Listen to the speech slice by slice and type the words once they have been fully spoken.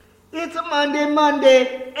It's a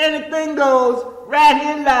Monday, anything goes, right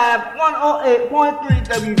here live, 108.3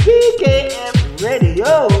 WGKS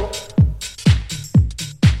Radio.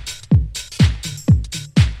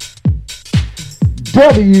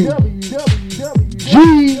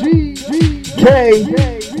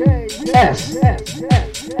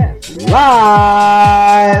 WGKS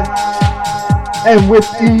live and with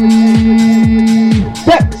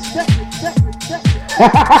effects.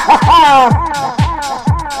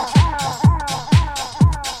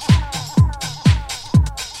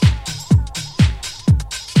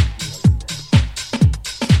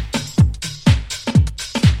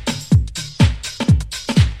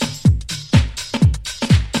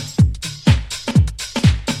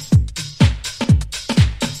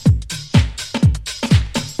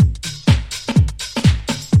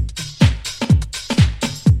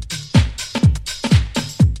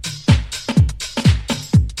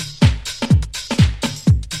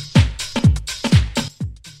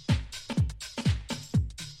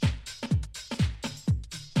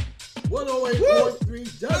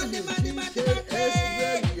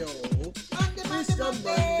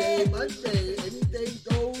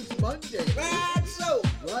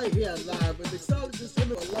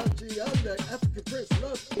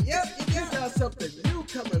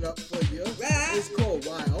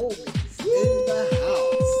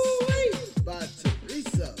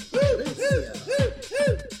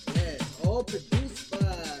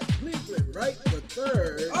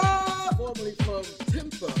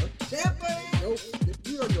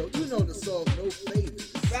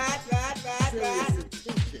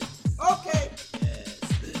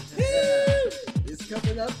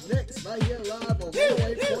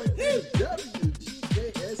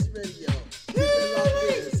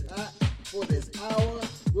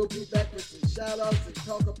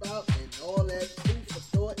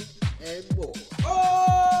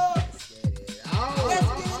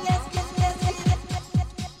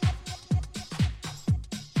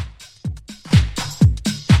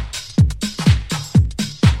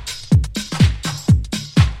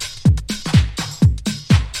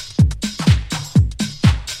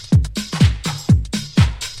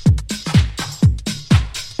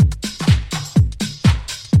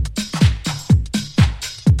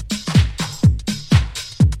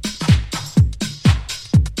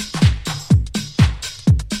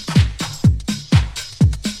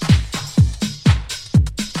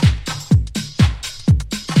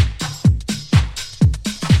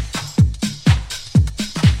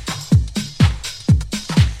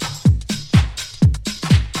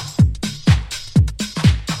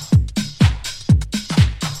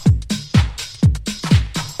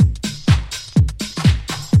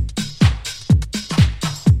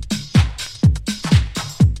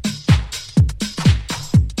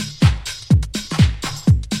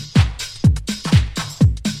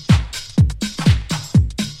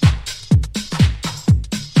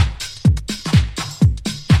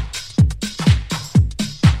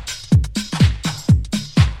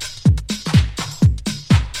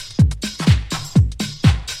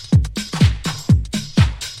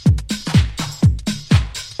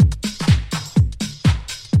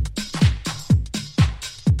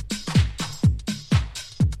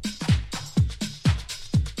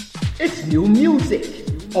 It's new music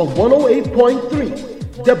on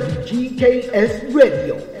 108.3 WGKS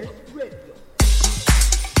Radio.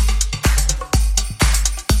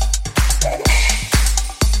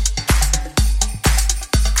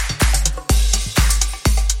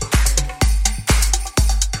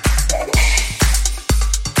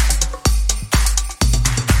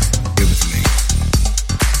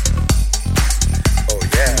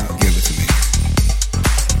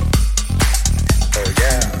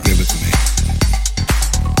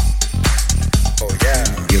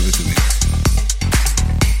 Give it to me.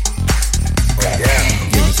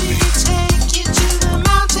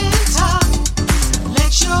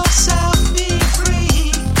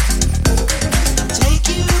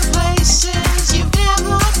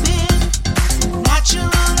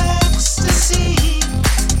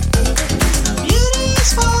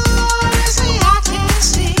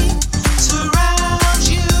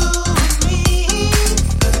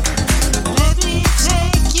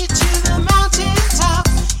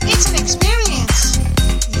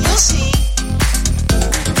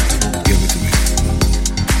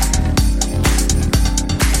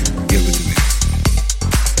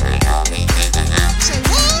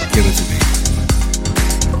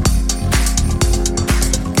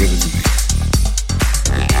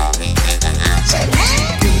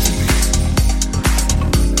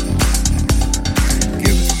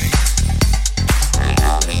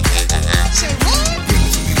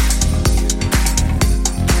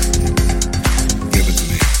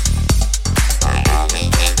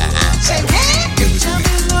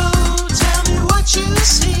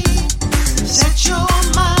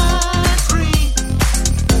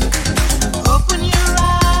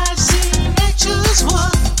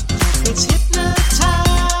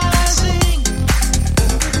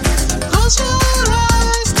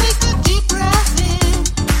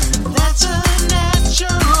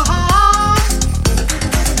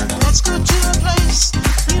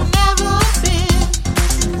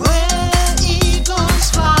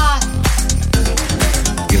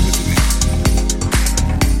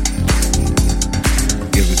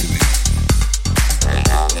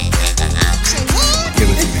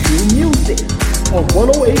 on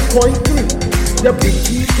 108.3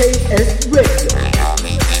 WGKS Radio.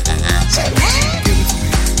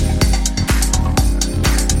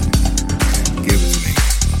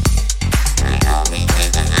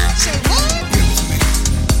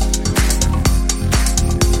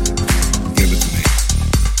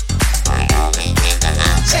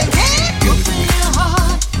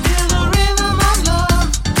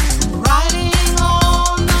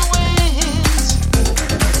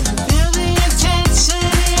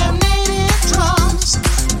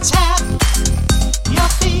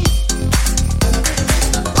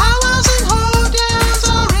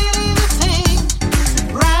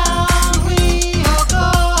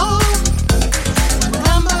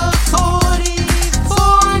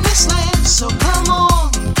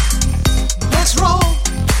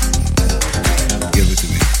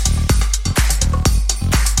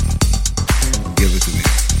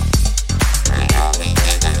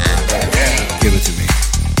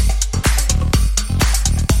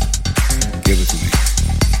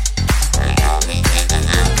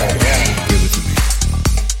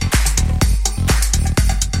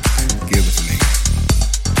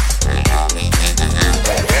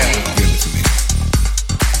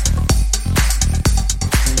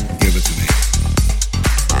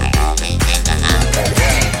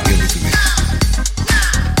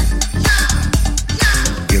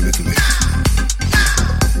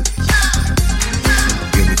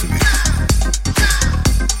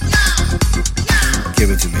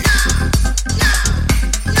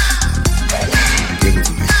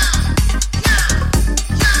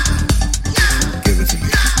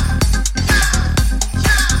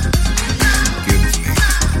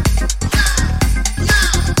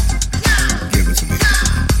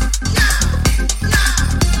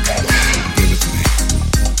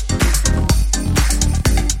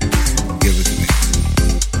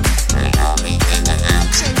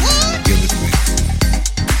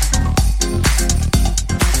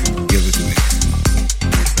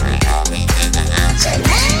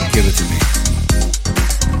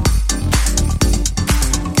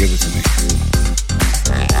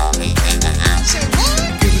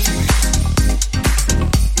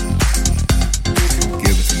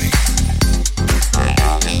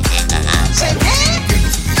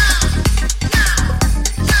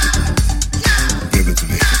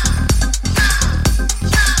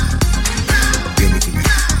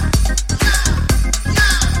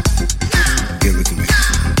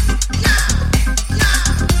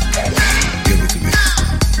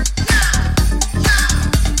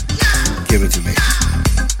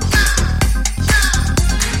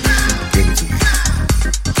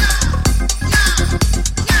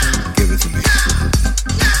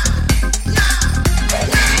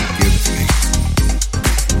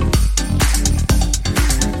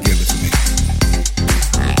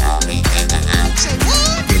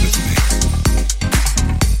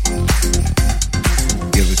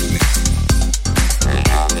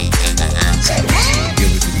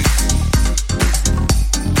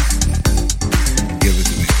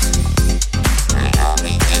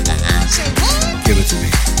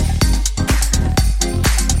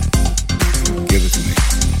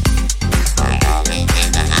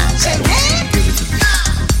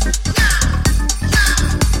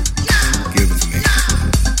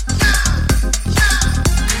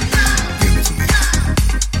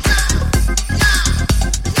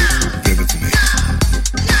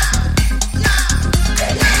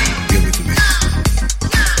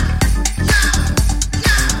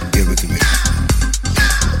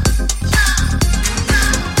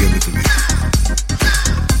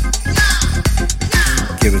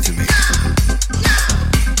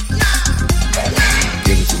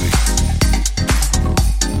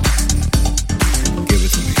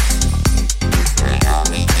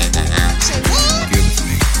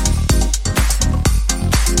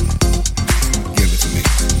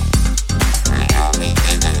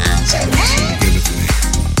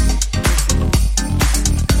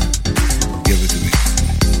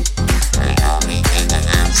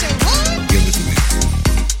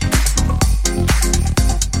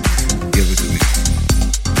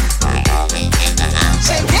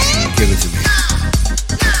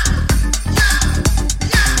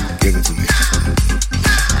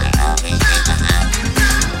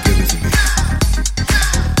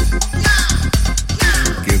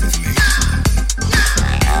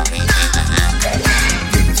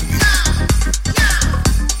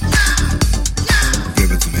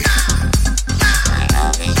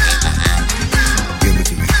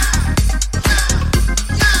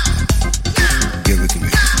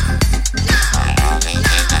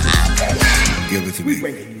 give it to We me.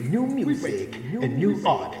 bringing you new music and new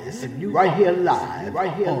artists right here live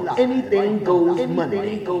on Anything Goes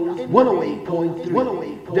Monday.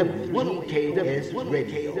 108.3 WGKS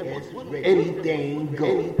Radio. Anything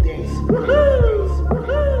goes.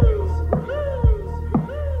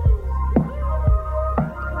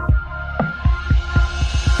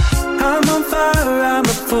 I'm on fire, I'm a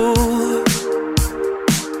fool.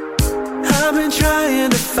 I've been trying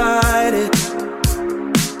to fight it.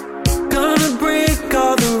 Gonna break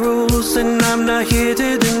all the rules, and I'm not here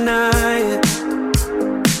to deny it.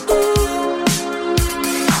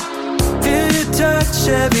 Feel your touch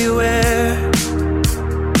everywhere.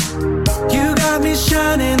 You got me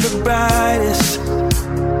shining the brightest.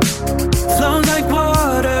 Flows like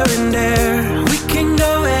water and air. We can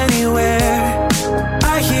go anywhere.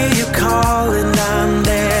 I hear you calling, I'm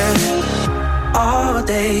there. All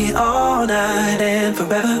day, all night, and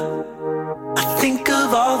forever. I think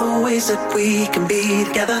of all the ways that we can be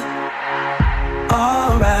together.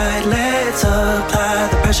 Alright, let's apply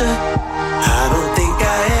the pressure. I don't think I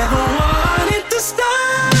ever wanted to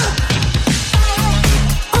stop.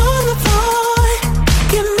 On the floor,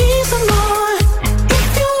 give me some more. If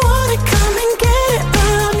you want it, come and get it,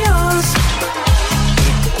 I'm yours.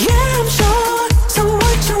 Yeah, I'm sure, so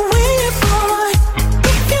what you waiting for?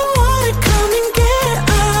 If you want it, come and get it,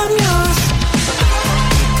 I'm yours.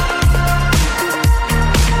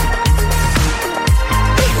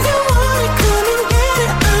 If you want it, come and get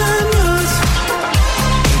it, I'm yours.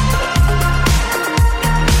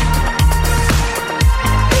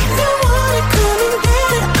 If you want it, come and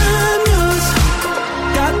get it, I'm yours.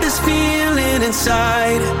 Got this feeling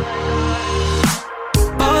inside.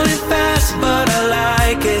 Falling fast, but I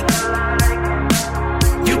like it.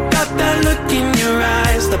 You got that look in your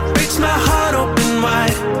eyes that breaks my heart open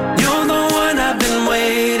wide. You're the one I've been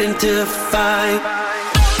waiting to find.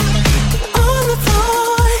 On the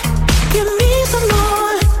floor, give me some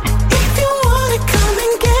more. If you want it, come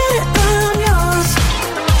and get it, I'm yours.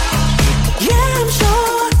 Yeah, I'm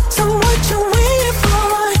sure, so what you waiting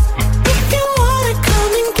for? If you want it,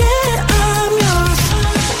 come and get it, I'm yours.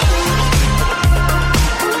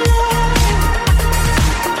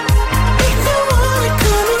 If you want it,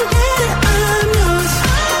 come and get it, I'm yours.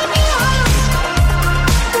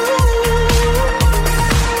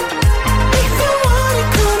 If you want it,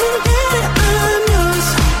 come and get it, I'm yours.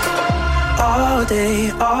 All day,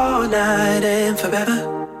 all night, and forever.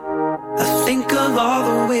 I think of all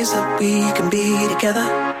the ways that we can be together.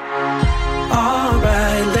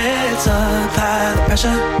 Alright, let's apply the pressure.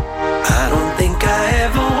 I don't think I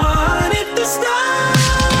ever wanted to stop,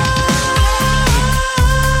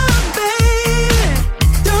 baby.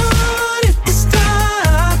 Don't want it to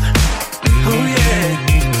stop. Oh yeah.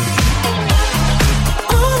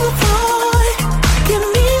 On the floor, give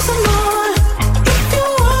me some more. If you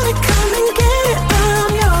want it, come and get it,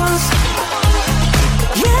 I'm yours.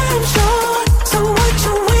 Yeah, I'm sure, so what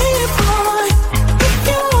you waiting for? If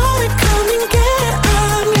you want it, come and get it,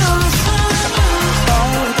 I'm yours.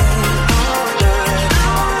 All day, all night.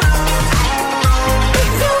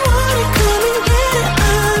 If you want it, come and get it,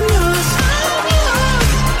 I'm yours.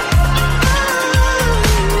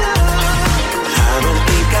 I don't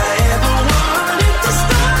think I ever wanted to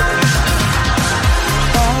stop.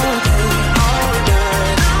 All day, all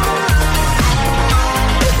night.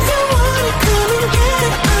 If you want it, come and get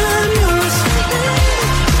it, I'm yours.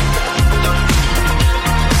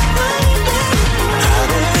 I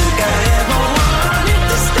don't think I ever wanted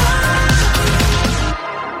to stop.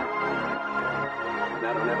 I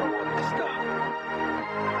don't ever want it to stop.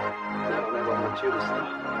 I don't ever want you to stop.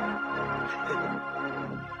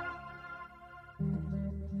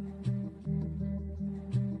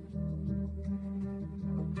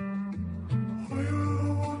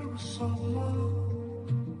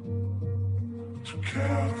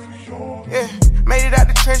 Yeah, made it out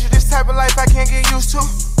the treasure, this type of life I can't get used to.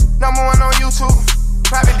 Number one on YouTube,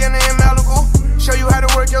 private dinner in Malibu. Show you how to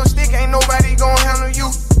work your stick, ain't nobody gon' handle you.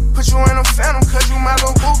 Put you in a phantom, cause you my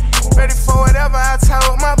little boo. Ready for whatever, I tie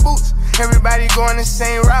up my boots. Everybody going the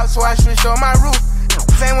same route, so I switched on my route.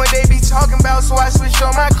 Same what they be talking about, so I switched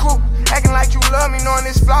on my crew. Acting like you love me, knowing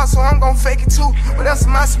this flaw, so I'm gon' fake it too. What else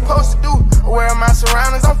am I supposed to do? Aware of my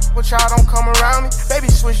surroundings, don't f with y'all, don't come around me.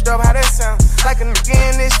 Baby switched up, how that sound? Like a nigga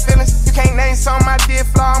in this feelings. You can't name something I did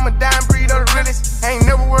flaw, I'm a dying breed of the realest. I ain't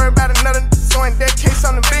never worried about another, so in that case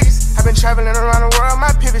I'm the biggest. I've been traveling around the world,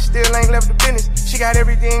 my pivot still ain't left the business. She got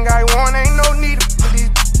everything I want, ain't no need for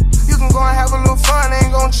these. You can go and have a little fun,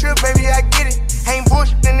 ain't gon' trip, baby, I get it. Ain't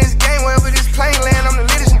bullshit in this game, wherever this plane land, I'm the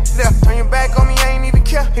latest there. Turn your back on me, I ain't even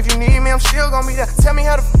care. If you need me, I'm still gon' be there. Tell me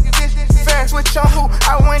how the f you did this fair. Switch on who,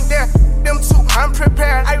 I went there. Them two,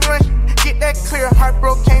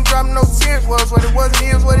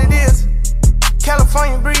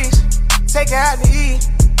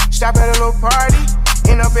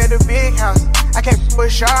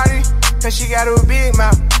 shawty, cause she got a big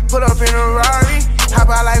mouth. Put up in a Rari, hop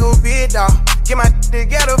out like a big dog. Get my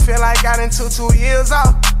together, feel like I done took 2 years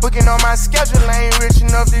off. Booking on my schedule, I ain't rich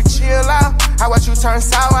enough to chill out. I watch you turn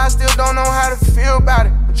sour, I still don't know how to feel about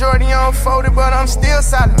it. Majority unfolded, but I'm still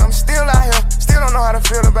solid. I'm still out here, still don't know how to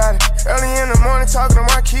feel about it. Early in the morning, talking to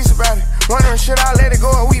Marquise about it. Wondering, should I let it go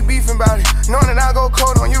or we beefing about it? Knowing that I go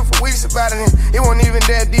cold on you for weeks about it. And it wasn't even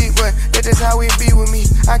that deep, but that's just how it be with me.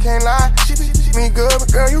 I can't lie, she me good, but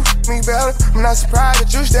girl, you me better. I'm not surprised that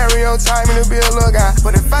you stereotype me to be a little guy.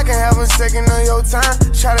 But if I can have a second of your time,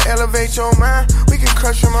 try to elevate your mind, we can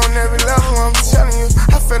crush them on every level. I'm telling you,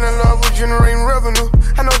 I fell in love with generating revenue.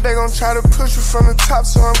 I know they gon' try to push you from the top,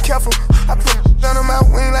 so I'm careful. I put under my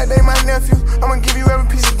wing like they my nephew. I'ma give you every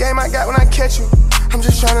piece of game I got when I catch you. I'm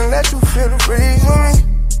just tryna let you feel the breeze with me.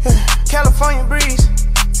 Yeah. California breeze,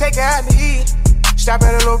 take her out to eat. Stop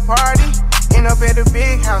at a little party, end up at the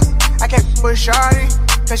big house. I can't with shawty,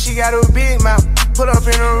 cause she got a big mouth. Put up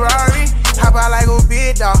in a Rari, hop out like a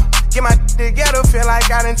big dog. Get my together, feel like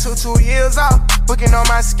I done took 2 years off. Booking on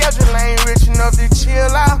my schedule, I ain't rich enough to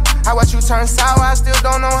chill out. I watch you turn sour, I still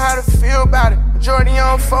don't know how to feel about it. Majority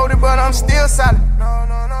unfolded, but I'm still solid. No.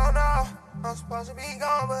 I'm supposed to be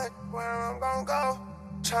gone, but where I'm gon' go?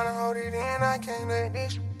 Tryna hold it in, I can't let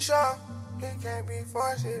this show. It can't be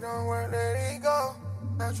forced, it don't work, let it go.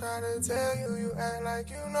 I try to tell you, you act like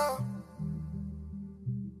you know.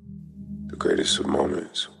 The greatest of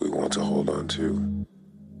moments we want to hold on to,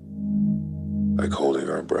 like holding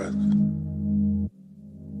our breath.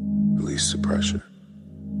 Release the pressure.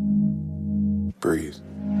 Breathe.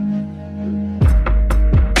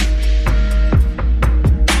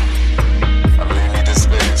 I really need this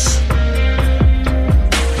space.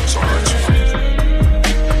 So much breathe.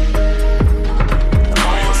 I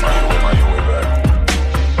know you'll find your way back.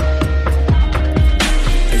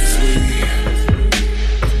 As we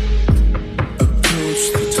approach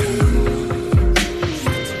the town,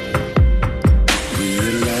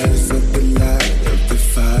 realize that the light of the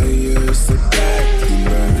fire is the brightly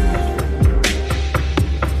burn.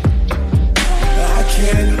 I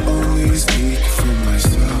can only speak for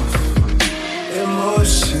myself.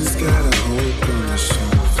 Emotions got a hold on the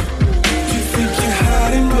shelf. You think you're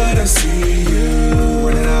hiding, but I see you.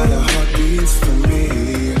 Running out of heartbeats for me.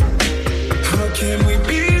 How can we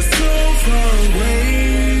be so far away?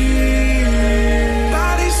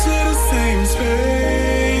 Bodies share the same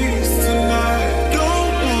space tonight.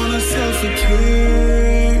 Don't wanna suffocate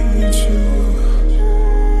you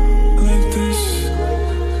like this.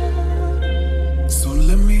 So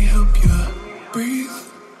let me help you breathe.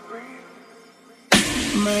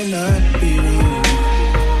 Might not be wrong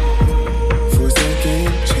for a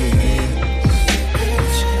second chance.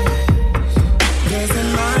 There's a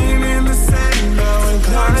line in the sand now, and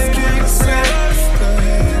clouds can't set us the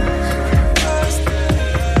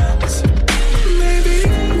maybe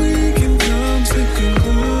we can come to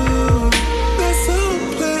conclude that some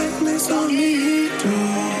planets only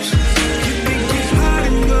doors. You think you're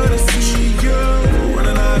hiding, but I see you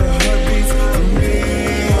running out of heartbeats for me.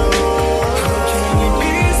 How can we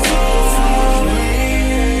be so far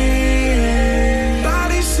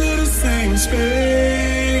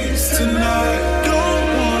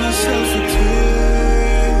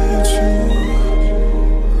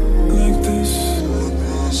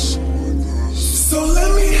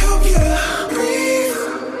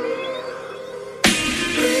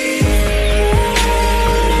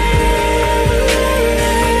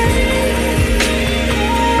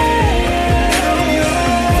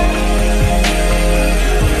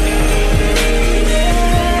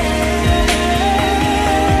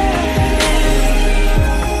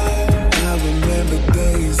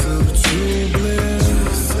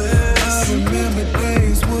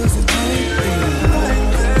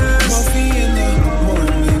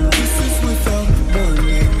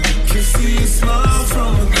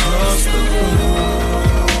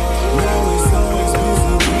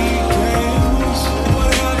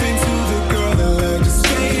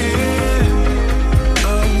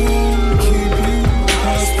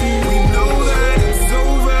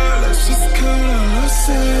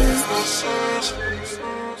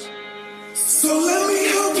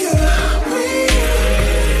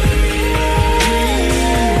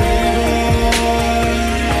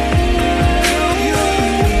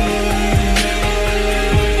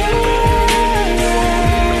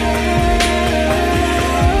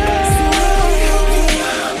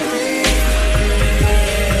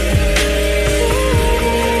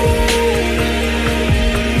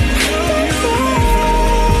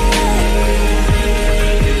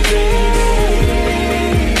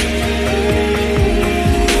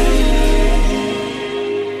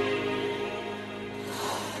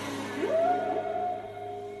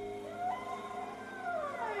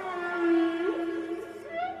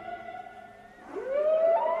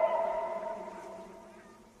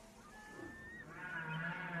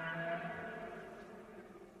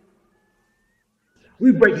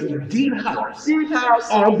We bringing you deep house,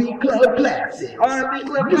 R&B club classics,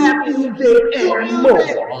 new music and more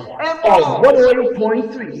on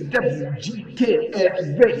 108.3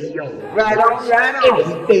 WGKS Radio. Right on.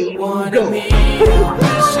 Everything Wanted me, goes. I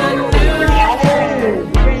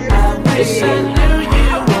wish I knew you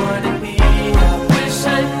wanted me.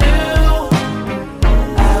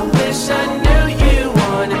 I wish I knew you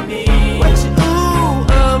wanted me. What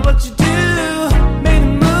you do, made a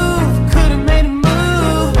move, could've made a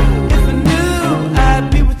move. If I knew I'd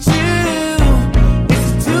be with you,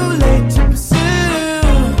 it's too late to pursue.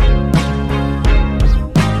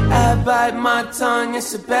 I bite my tongue,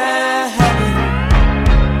 it's a bad habit.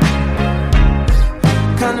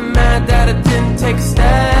 Kinda mad that I didn't take a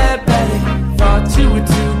stab at it. Thought you were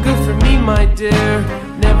too good for me, my dear.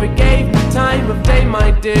 Never gave me time of day,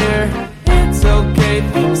 my dear. It's okay,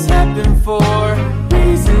 things happen for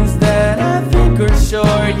reasons that I think are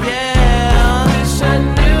sure. Yeah, I wish I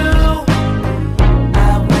knew you wanted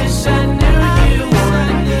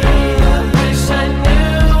me. I wish I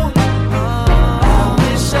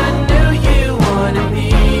knew you wanted me.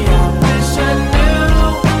 I wish I knew,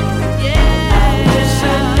 yeah, I wish I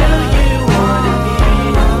knew you wanted me.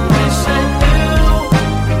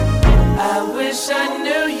 I wish I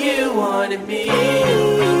knew you wanted me.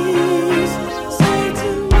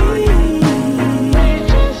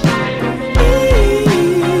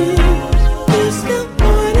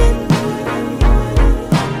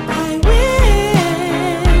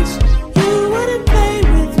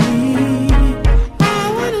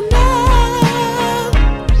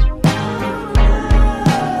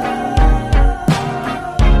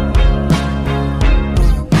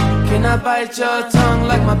 Bite your tongue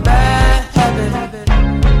like my bad habit.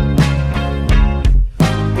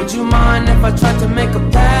 Would you mind if I tried to make a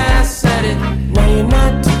pass at it? Now you're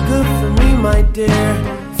not too good for me, my dear.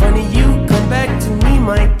 Funny you come back to me,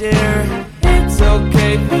 my dear. It's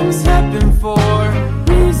okay, things happen for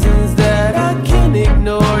reasons that I can't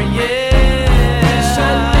ignore. Yeah,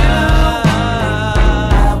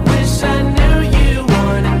 I wish I knew you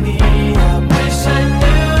wanted me. I wish I knew.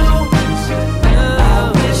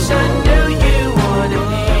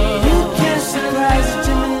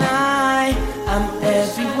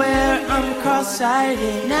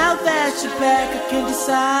 Now that you're back, I can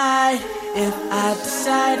decide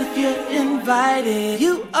if you're invited.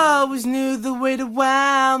 You always knew the way to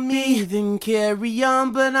wow me, then carry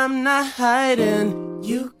on, but I'm not hiding.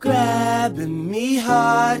 You grabbing me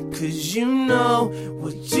hard, cause you know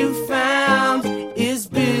what you found is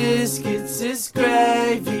biscuits, it's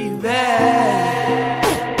gravy bag.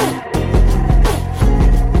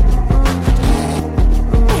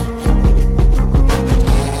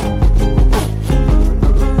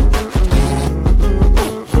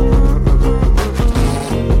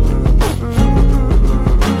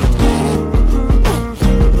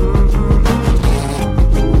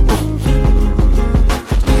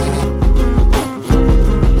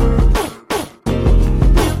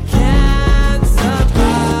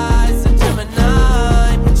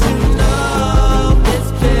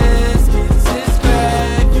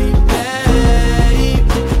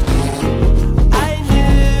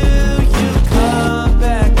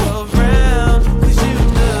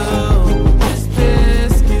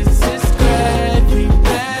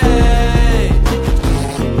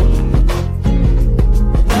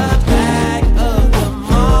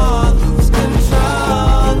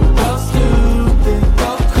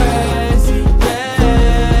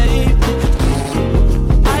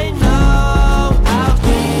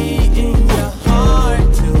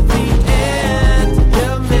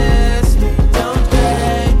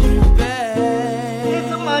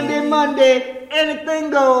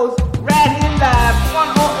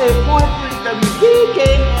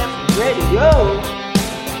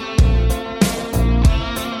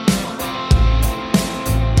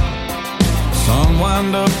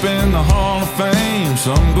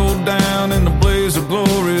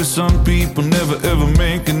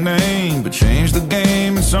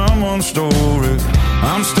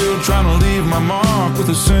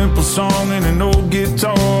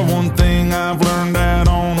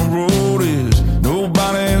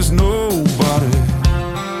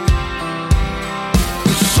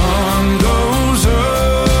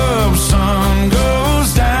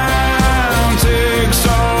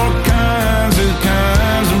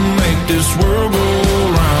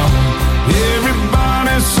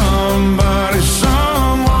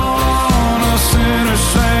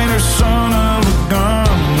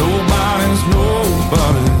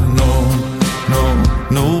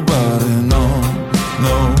 Nobody, no,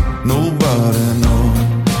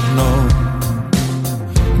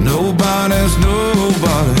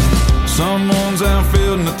 Someone's out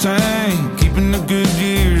filling the tank, keeping the good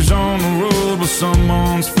years on the road, but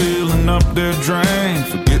someone's filling up their drain,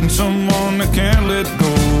 forgetting someone that can't let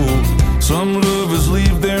go. Some lovers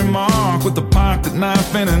leave their mark with a pocket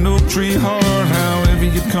knife and an oak tree heart. However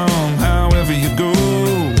you come, however you go,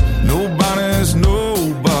 nobody's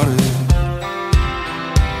nobody.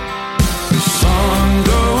 The sun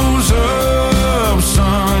goes up,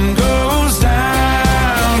 sun goes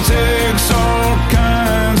down, takes all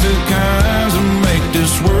kinds of make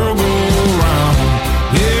this world go round.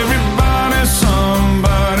 Everybody,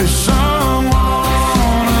 somebody, someone,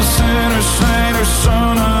 a sinner, saint, or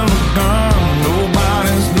son of a gun.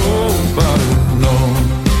 Nobody's nobody, no,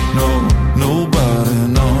 no, nobody,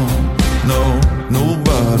 no, no,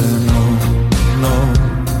 nobody, no, no,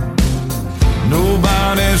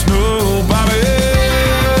 nobody's nobody.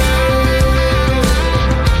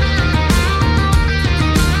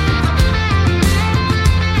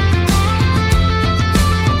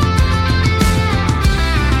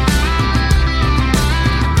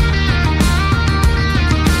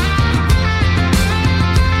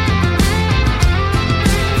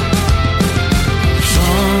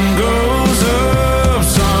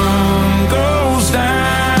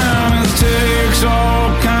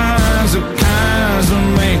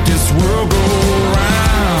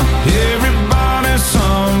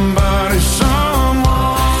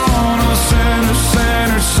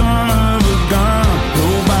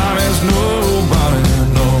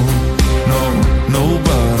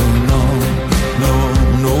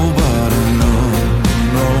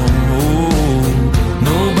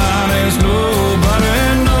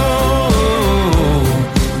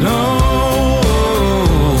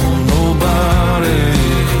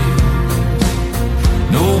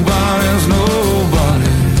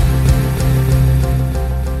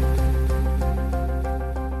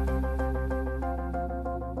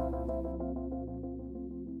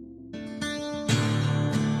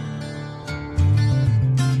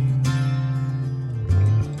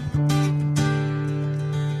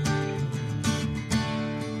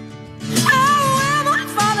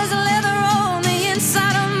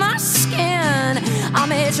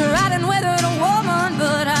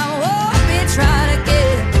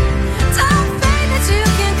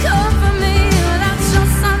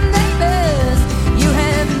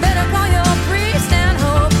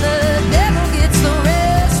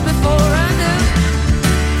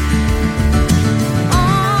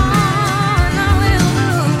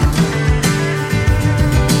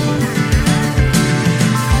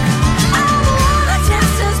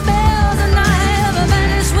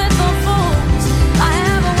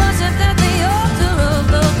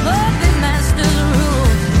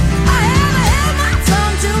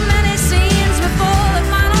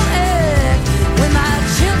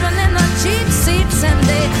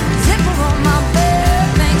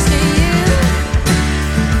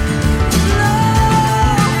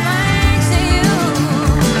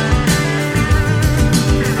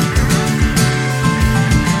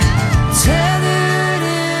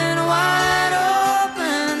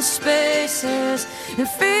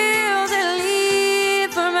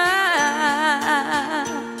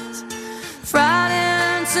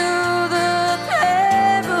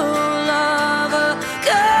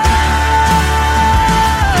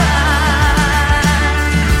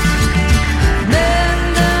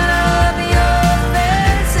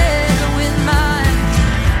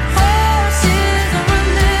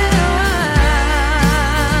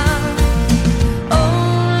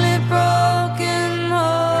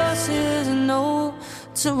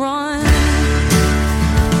 To run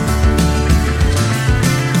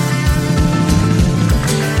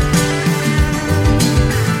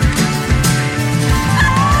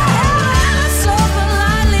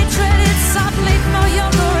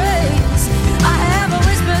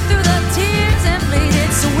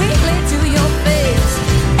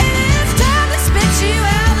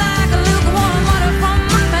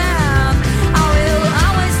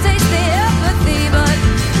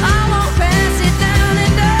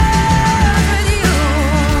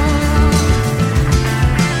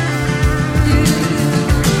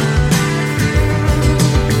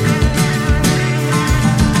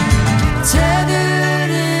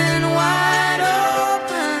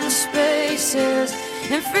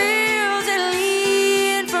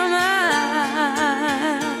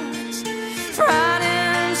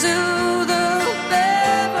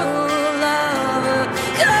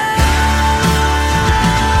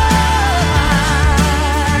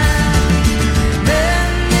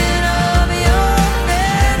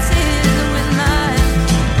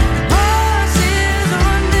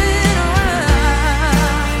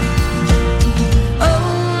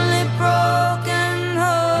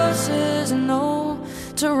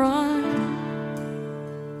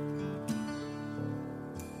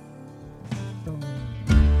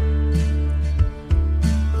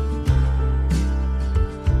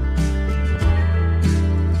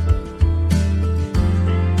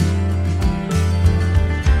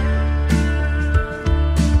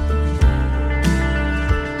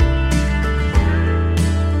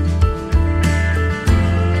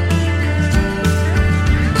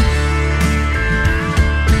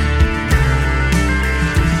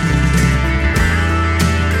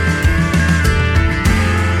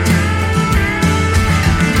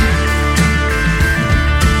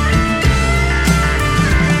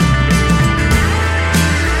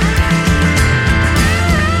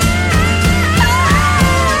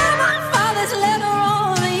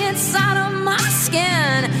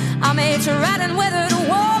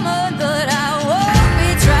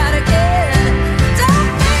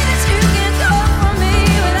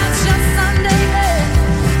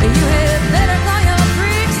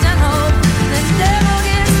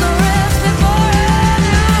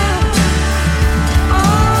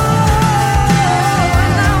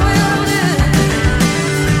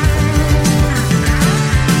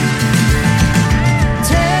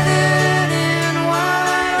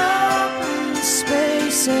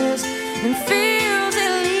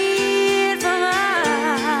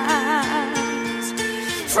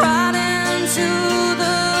right into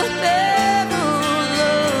the devil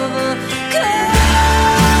of a cloud.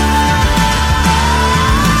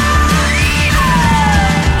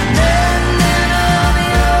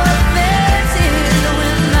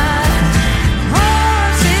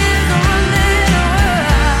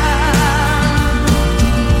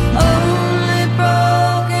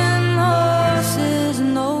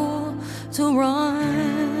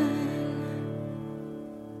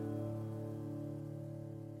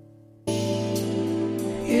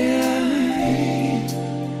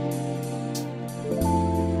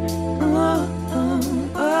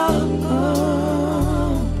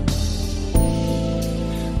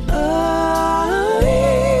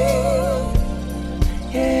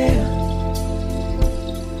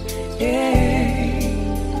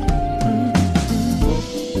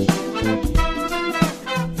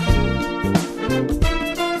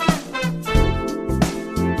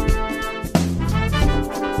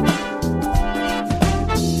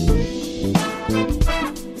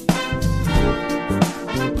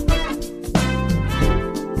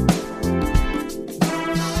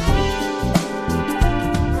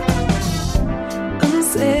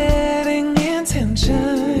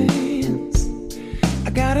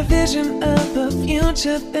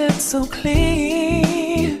 That's so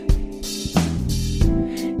clean.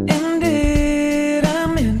 And did I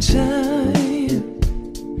mention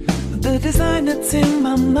the design that's in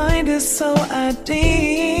my mind is so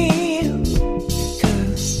ideal?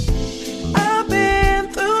 'Cause I've been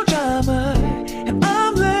through drama and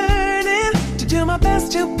I'm learning to do my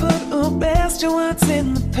best to put best to what's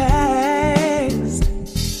in the past.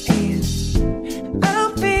 And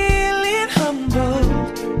I'm feeling humbled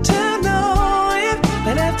to know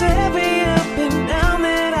that after every up and down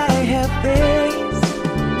that I have faced,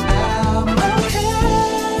 I'm okay.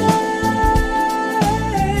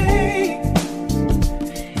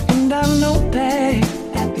 And I know that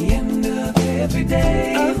at the end of every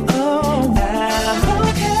day, I'm okay.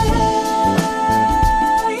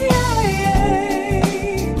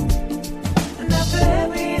 And after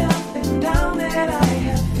every up and down that I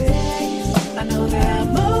have faced, I know that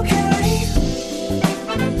I'm okay.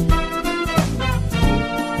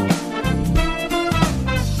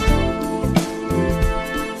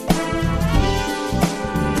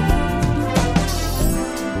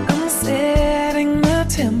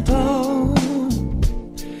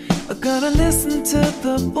 Gonna listen to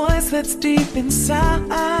the voice that's deep inside,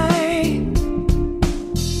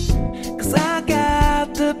 'cause I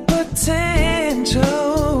got the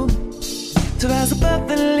potential to rise above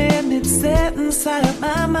the limits set inside of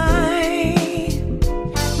my mind.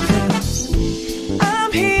 'Cause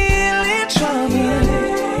I'm healing trauma,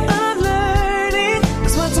 I'm learning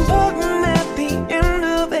 'cause what's important at the end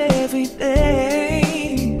of every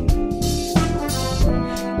day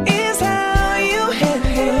is how you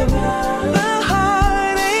handle the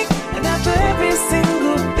heartache. And after every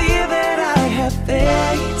single fear that I have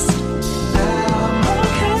faced, I'm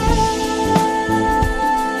okay.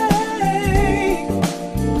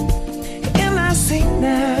 And I see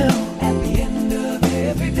now at the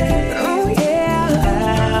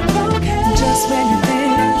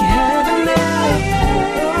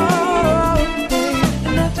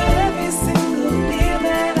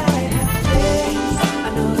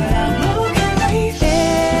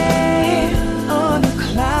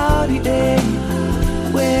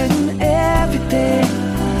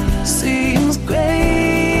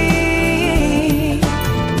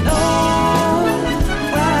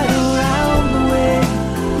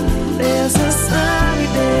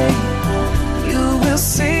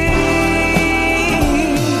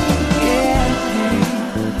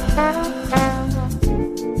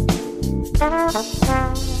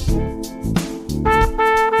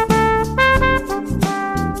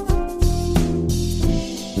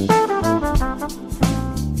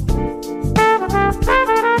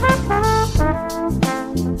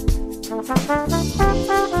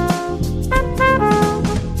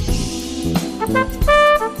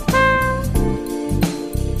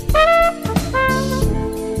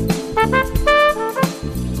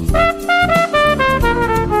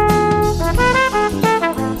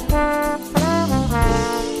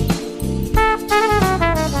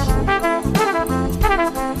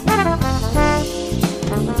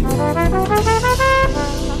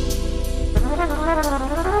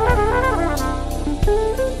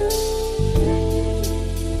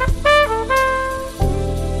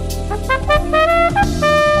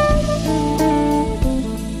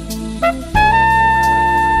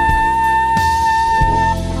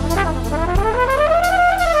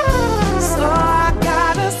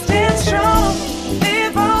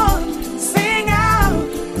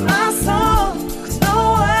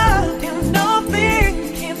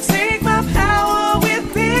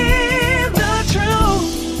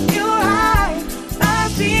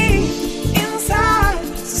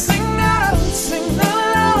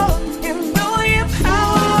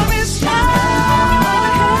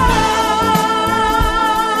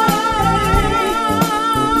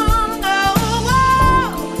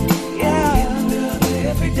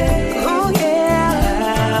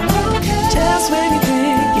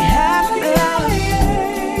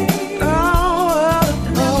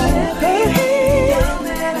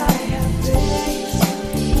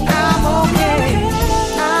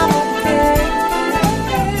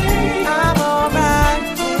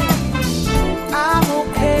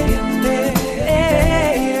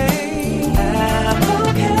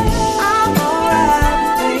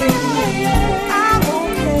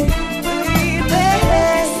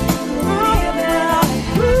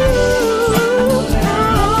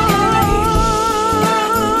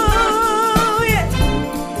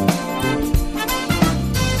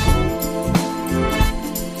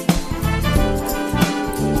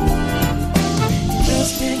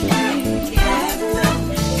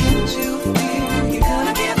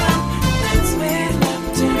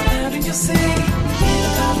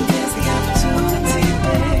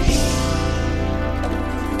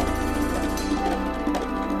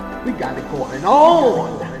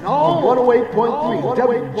on 108.3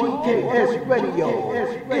 WGKS Radio.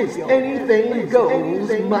 It's Anything Goes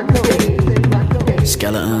Monday.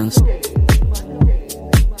 Skeletons.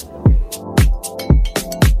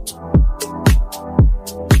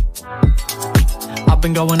 I've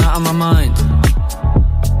been going out of my mind,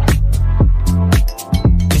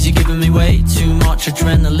 'cause you're giving me way too much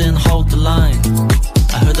adrenaline, hold the line.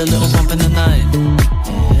 I heard a little bump in the night,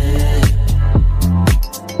 yeah.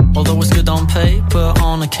 Although it's good on paper,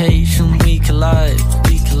 on occasion we collide,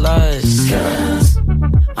 we collide. Skeletons.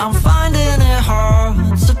 I'm finding it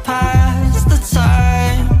hard to pass the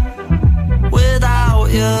time without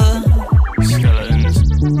you. Skeletons.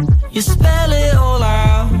 You spell it all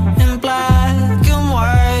out in black and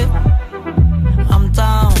white. I'm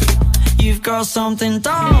down. You've got something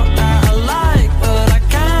dark that I like, but I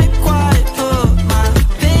can't quite put my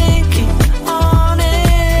pinky on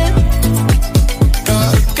it.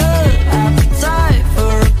 Got a good appetite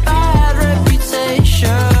for a bad reputation,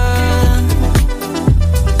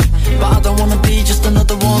 but I don't wanna be just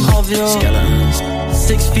another one of your skeletons.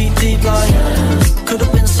 6 feet deep like could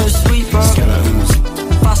have been so sweet, bro. Skeletons.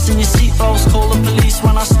 Fasten your seatbelts, call the police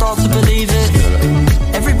when I start to believe it.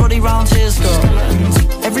 Everybody round here's got skeletons.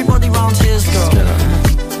 Everybody round here's got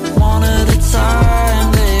skeletons. One at a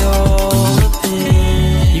time they all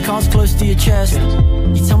appear. Your cards close to your chest,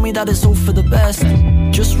 you tell me that it's all for the best.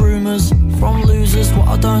 Just rumours from losers, what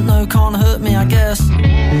I don't know can't hurt me, I guess.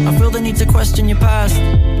 I feel the need to question your past,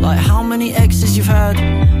 like how many exes you've had.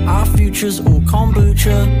 Our future's all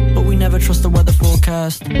kombucha, but we never trust the weather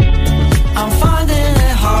forecast. I'm finding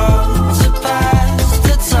it hard to pass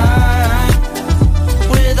the time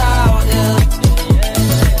without you.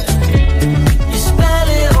 You spell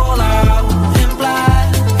it all out in black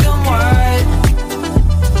and white.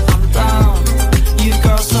 I'm down. You've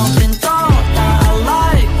got something dark that I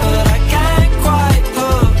like, but I can't quite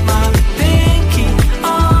put my pinky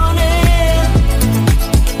on it.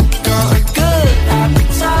 Got a good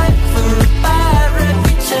appetite for a bad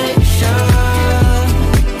reputation,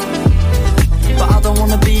 but I don't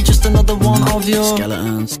wanna be just another one of your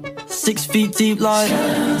skeletons. 6 feet deep like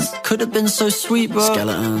could have been so sweet, bro.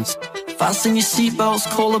 Skeletons. Fasten your seatbelts,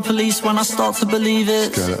 call the police when I start to believe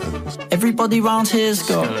it. Skeletons. Everybody round here's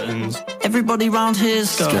got skeletons. Everybody round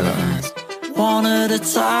here's got skeletons. One at a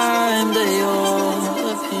time they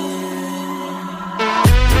all appear.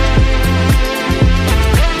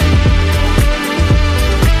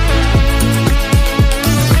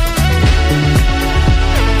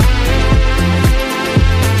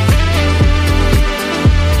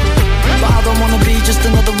 Just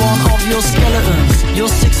another one of your skeletons. You're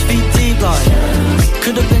 6 feet deep like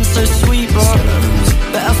could have been so sweet, bro.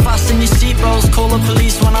 Better fasten your seatbelts, call the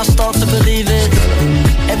police when I start to believe it.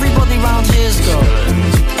 Everybody round here's got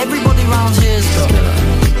everybody round here's got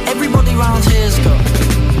everybody round here's got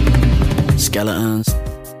skeletons.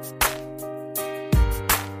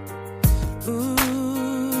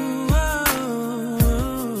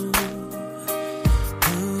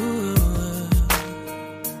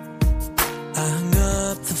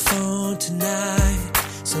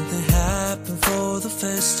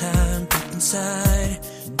 First time deep inside,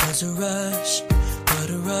 there's a rush, what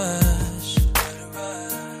a rush, what a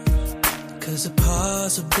rush. 'Cause the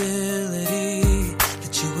possibility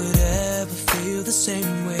that you would ever feel the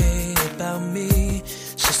same way about me,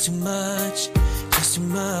 it's just too much, just too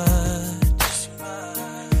much.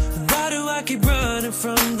 Why do I keep running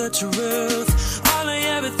from the truth? All I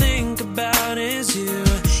ever think about is you.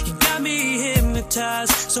 You got me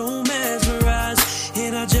hypnotized, so mesmerized,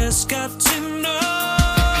 and I just got to know.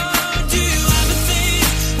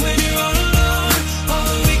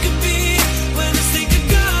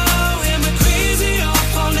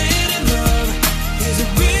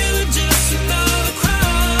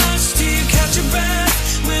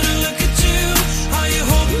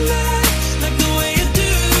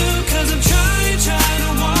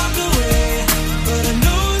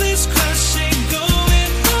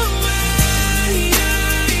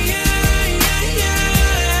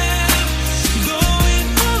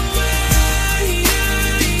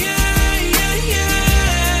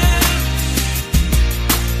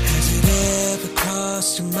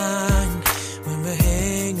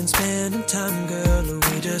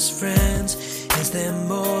 Friends, is there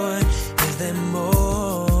more? Is there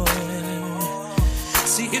more?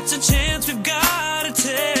 See, it's a chance we've gotta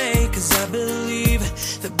take, 'cause I believe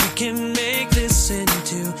that we can make this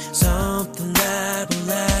into something that will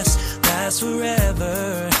last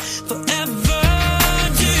forever, forever.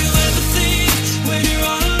 Do you ever think when you're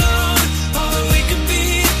all alone, all that we could be,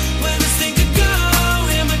 when this thing could go?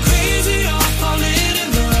 Am I crazy or falling in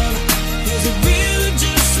love? Is it real?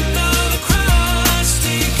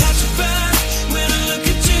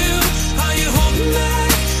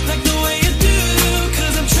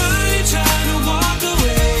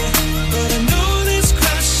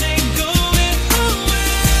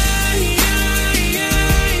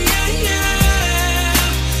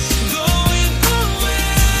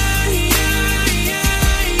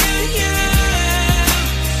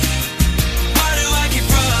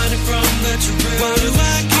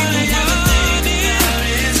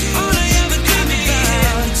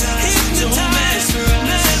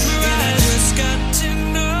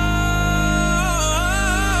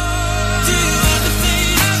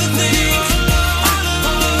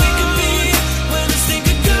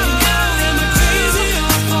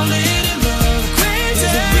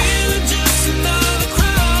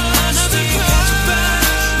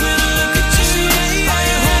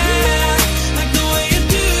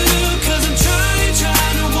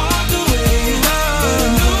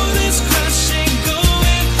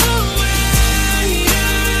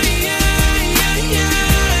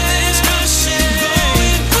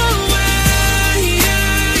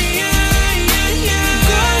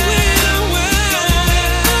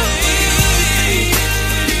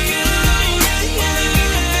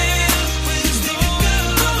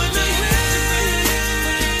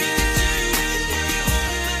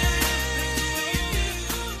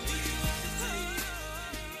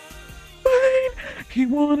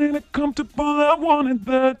 comfortable, I wanted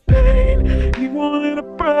that pain. He wanted a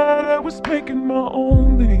bride, I was making my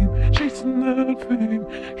own name, chasing that fame.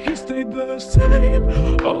 He stayed the same,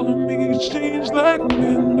 all of me changed like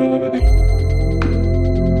midnight.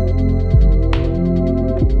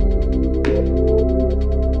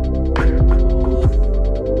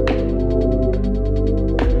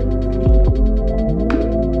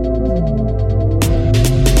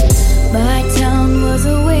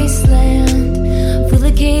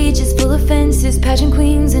 Cages full of fences, pageant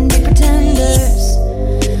queens and big pretenders.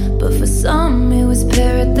 But for some it was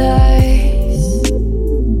paradise.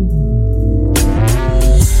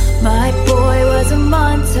 My boy was a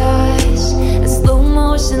montage, a slow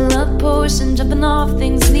motion love potion, jumping off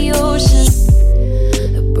things in the ocean.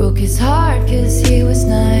 It broke his heart cause he was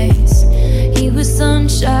nice. He was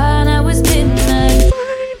sunshine, I was midnight.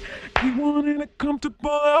 He wanted it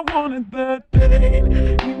comfortable, I wanted that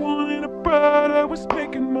pain. He wanted a bride, I was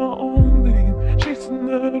making my own name, chasing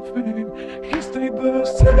that fame. He stayed the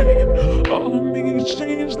same, all of me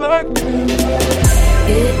changed like midnight.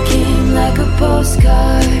 It came like a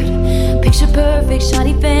postcard, picture perfect,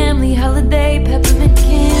 shiny family, holiday, peppermint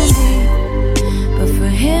candy. But for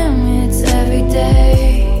him it's every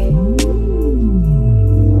day.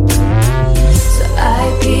 So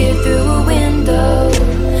I peered through a window,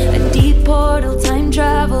 portal, time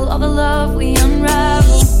travel, all the love we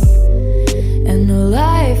unravel, and the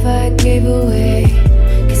life I gave away.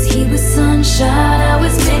 Cause he was sunshine, I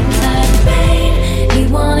was midnight pain. He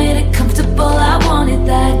wanted it comfortable, I wanted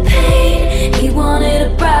that pain. He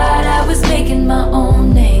wanted a bride, I was making my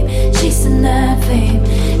own name, chasing that fame.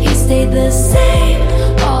 He stayed the same,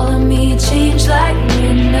 all of me changed like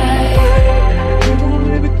midnight. He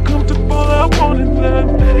wanted it comfortable, I wanted that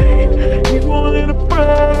pain. He wanted a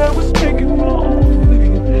bride, I was making my own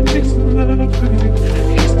name, chasing that fame.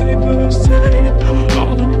 He stayed the same,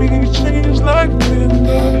 all of me changed like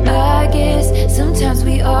midnight. I guess sometimes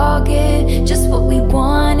we all get just what we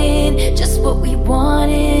wanted, just what we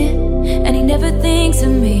wanted. And he never thinks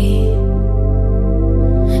of me,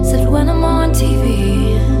 except when I'm on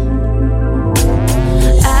TV.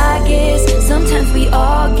 I guess sometimes we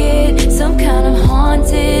all get some kind of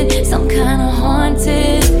haunted, some kind of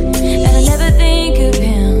haunted. And I never think of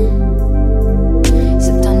him,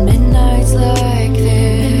 except on midnights like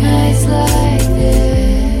this, midnights like this.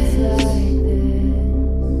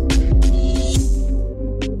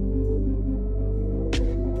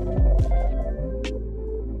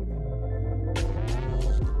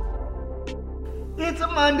 It's a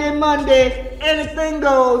Monday, anything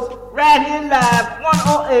goes, right here live,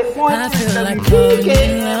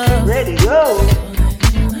 108.3WGKSRADIO.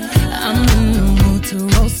 I'm in the mood to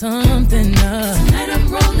roll something up. Tonight I'm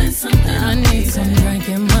rolling something. I need some drink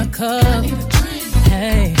in my cup.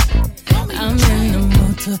 Hey, I'm in the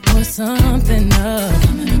mood to pour something up.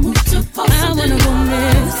 I wanna go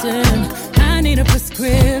missing. I need a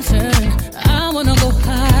prescription. I wanna go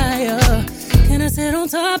higher. Can I sit on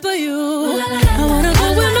top of you? I wanna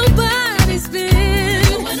go where nobody's been.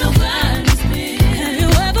 Have you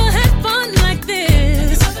ever had fun like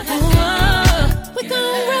this? We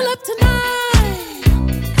gon' roll up tonight.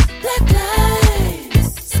 Black lights,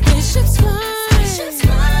 spaceships fly.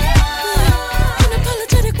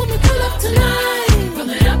 Unapologetic when we pull up tonight. Roll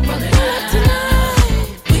it up tonight.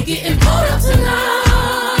 We getting pulled up tonight.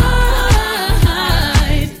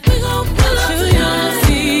 We gon' pull up tonight.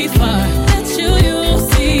 See far, at you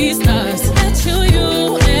see stars. At you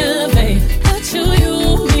elevate. At you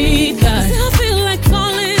meet God. I feel like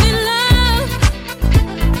falling in love.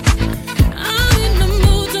 I'm in the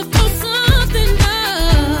mood to pull something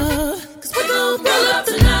up. Cause we gon' pull up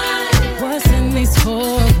tonight. What's in these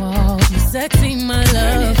four walls? You sexy, my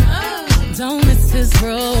love. Don't miss this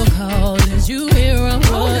roll call. As you hear a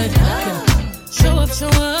word. Show up.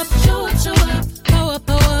 Pull up.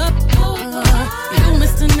 You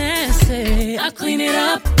Mr. Nasty. I clean it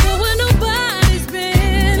up. Go where nobody's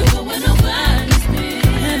been.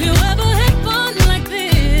 Have you ever had fun like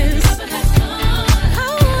this? I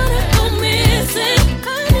wanna go missing. I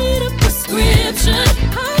need a prescription.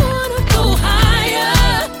 I wanna go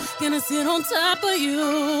higher. Gonna sit on top of you.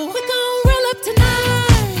 We gon' roll up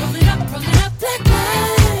tonight. Roll it up. Black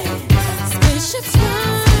lights, spaceships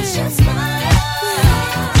fly.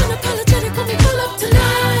 Unapologetic when we pull up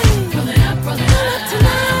tonight. Roll it up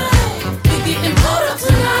tonight. We getting pulled up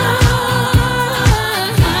tonight.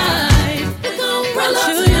 We gon' roll up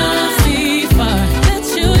tonight. See far, that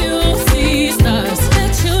you see stars.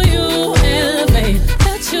 That you elevate.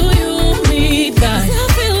 That you meet God. I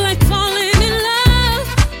feel like falling in love.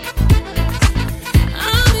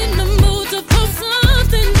 I'm in the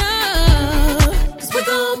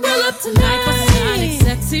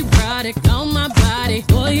Sexy product on my body.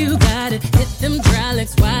 Boy, you got it. Hit them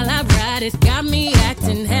hydraulics while I ride it. Got me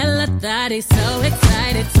acting hella thotty. So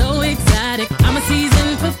excited, so exotic. I'm a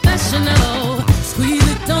seasoned professional. Squeeze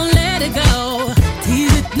it, don't let it go.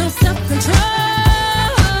 Tease it, no self-control.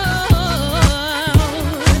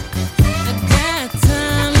 I got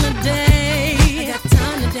time today. I got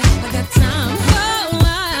time today. I got time. Oh,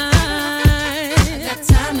 I got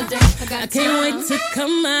time today. I can't wait to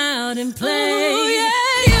come out and play. Ooh, yeah,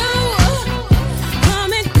 you.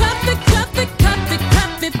 Come and cuff it, cuff it, cuff it,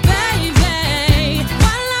 cuff it, baby.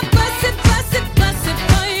 While I bust it, bust it, bust it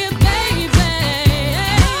for you, baby.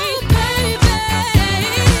 Oh, baby.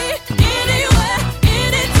 Anywhere,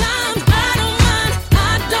 anytime, I don't mind.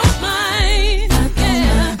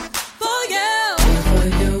 Yeah, for you.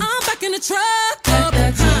 I'm back in the truck,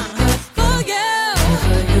 for you.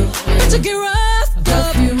 Let you get rough,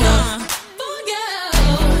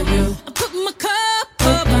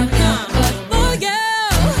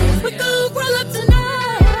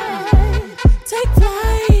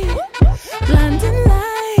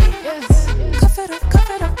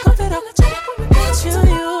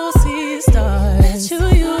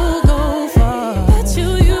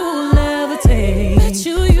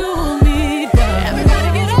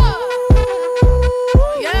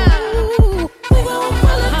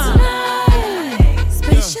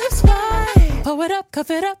 cuff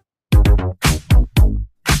it up.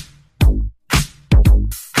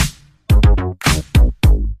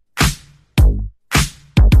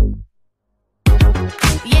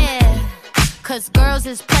 Yeah, cause girls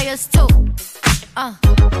is players too.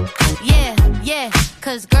 Yeah,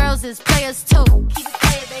 cause girls is players too. Keep it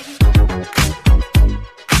playing, baby.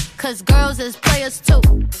 Cause girls is players too.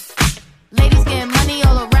 Ladies getting money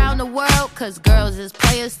all around the world, cause girls is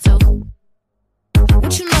players too.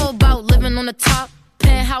 What you know about living on the top?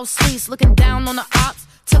 Penthouse suites, looking down on the ops.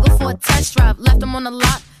 Took her for a test drive, left them on the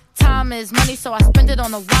lot. Time is money, so I spend it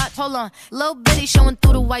on a watch. Hold on, little bitty showing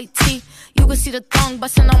through the white tee. You can see the thong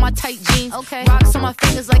busting on my tight jeans. Okay, rocks on my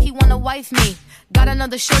fingers like he wanna wife me. Got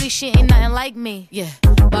another shorty, she ain't nothing like me. Yeah,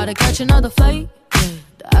 about to catch another flight. Yeah,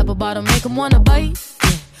 the apple bottom make him wanna bite.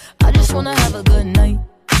 Yeah, I just wanna have a good night.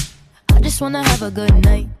 I just wanna have a good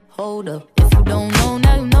night. Hold up, if you don't know,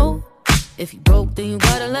 now you know. If you broke, then you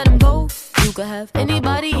gotta let him go. You could have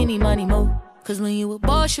anybody, any money, mo. Cause when you a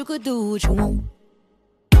boss, you could do what you want.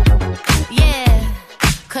 Yeah,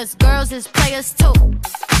 cause girls is players too.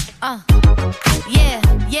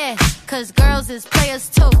 Yeah, cause girls is players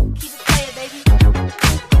too. Keep it playing, baby.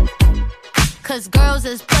 Cause girls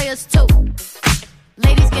is players too.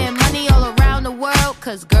 Ladies getting money all around the world,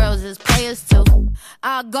 cause girls is players too.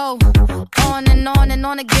 I go on and on and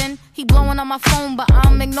on again. He blowing on my phone, but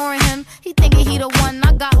I'm ignoring him. He thinking he the one,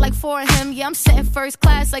 I got like 4 of him. Yeah, I'm sitting first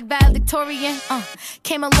class like valedictorian.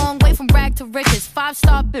 Came a long way from rag to riches.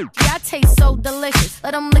 5-star bitch, yeah, I taste so delicious.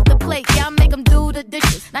 Let him lick the plate, yeah, I make him do the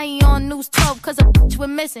dishes. Now he on News 12, cause a bitch we're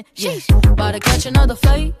missing. Sheesh, about to catch another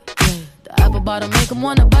flight. Yeah, the apple bottom make him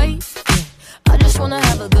wanna bite. Yeah, I just wanna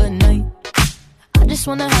have a good night. I just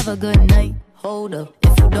wanna have a good night. Hold up,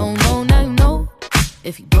 if you don't know, now you know.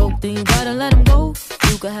 If you broke, then you gotta let him go.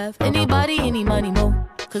 You could have anybody, any money, mo.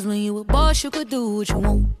 Cause when you a boss, you could do what you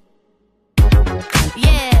want.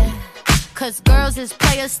 Yeah, cause girls is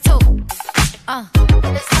players too. And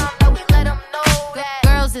it's time that we let them know that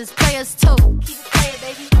girls is players too. Keep it playing,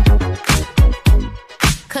 baby.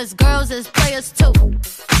 Cause girls is players too.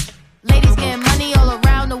 Ladies getting money all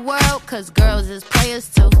around the world, cause girls is players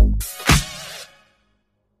too.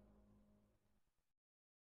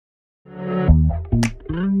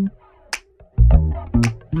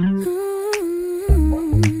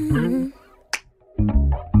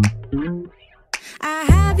 I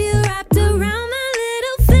have you wrapped around my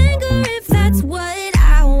little finger if that's what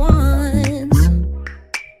I want.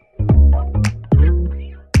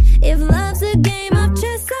 If love's a game of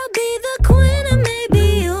chess, I'll be the queen and maybe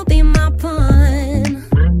you'll be my pawn.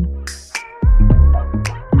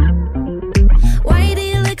 Why do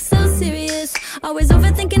you look so serious? Always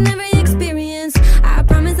overthinking every experience. I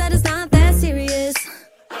promise that it's not that serious.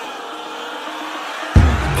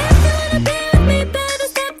 If you wanna be with me, better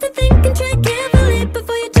stop the thinking, tread carefully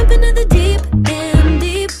before you jump into the deep end,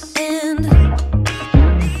 deep end.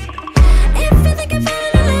 If you think I'm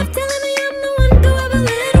falling in love, telling me I'm the one, go have a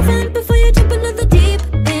little fun before you jump into the deep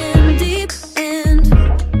end, deep end.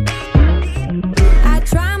 I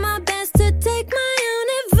try my best to take my own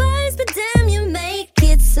advice, but damn, you make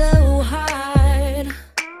it so hard.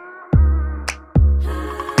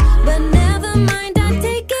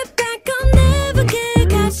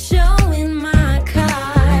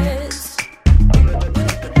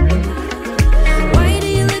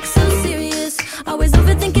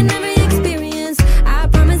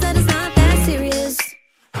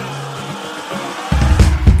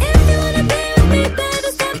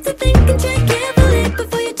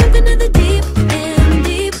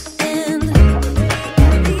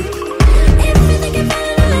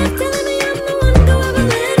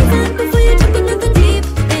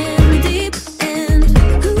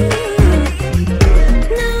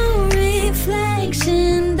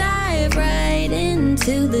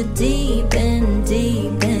 to the deep end,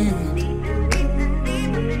 deep end.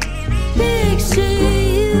 Picture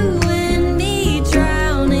you and me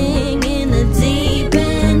drowning in the deep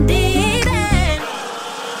end, deep end.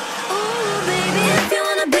 Oh, baby, if you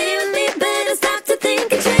wanna be with me, better stop to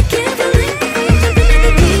think and check carefully. Jump into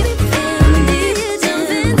the deep end, deep, jump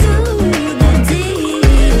into the deep.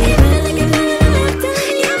 Even like a minute left,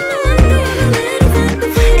 you know I'm gonna let it happen.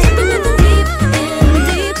 Jump into the deep end,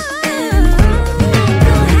 deep end.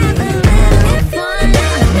 Don't have a little fun.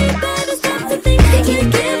 Me, better stop to think and check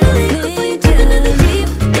carefully before you jump into the deep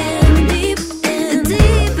end, deep end,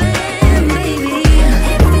 deep end, baby.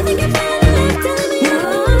 Everything you feel like telling me, you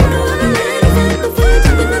know I'm gonna let it happen before you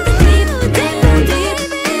jump into the deep end, deep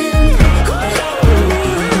end.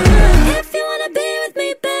 If you wanna be with me,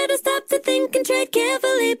 better stop to think and tread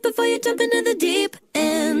carefully before you jump into the deep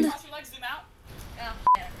end.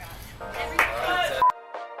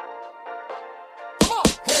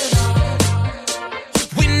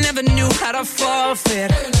 We never knew how to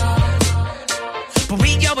forfeit, but we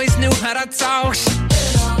always knew how to talk.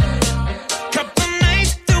 Couple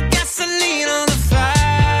nights threw gasoline on the fire.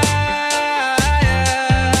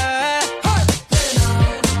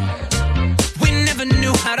 We never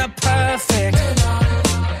knew how to perfect,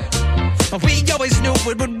 but we always knew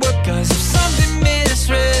it would work. 'Cause if something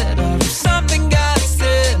misread or if something got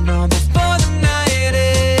said, no, before the night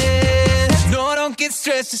ends, no, don't get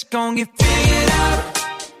stressed, it's gon' get figured out.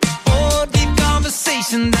 Oh, deep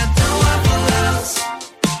conversation that don't have a loss.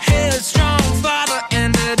 Headstrong father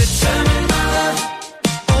and a determined mother.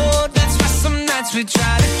 Oh, that's why some nights we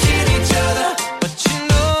try to kill each other, but you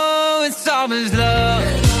know it's always love.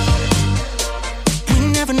 We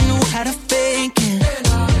never knew how to fake it,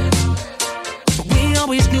 but we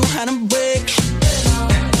always knew how to break.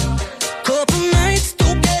 Couple nights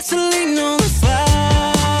threw gasoline on the fire.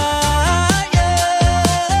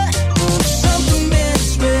 Oh, something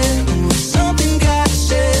misread, oh, something got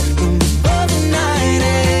said before the night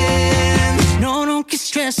ends. No, don't get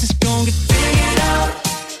stressed, it's gon' get figured out.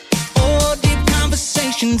 Oh, deep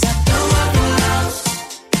conversations that don't have a loss.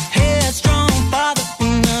 Headstrong father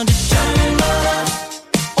and a determined mother.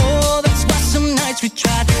 Oh, that's why some nights we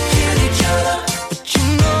tried to kill each other, but you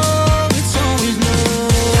know it's always love.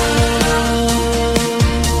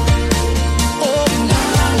 Oh, la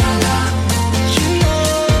la la la, but you know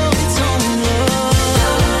it's always love.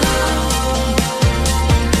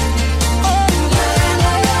 Oh, la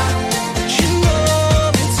la la, but you know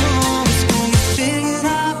it's always gonna get figured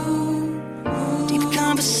out. Deep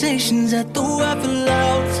conversations that don't have a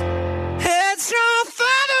loss. Headstrong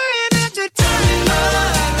father and a determined mother.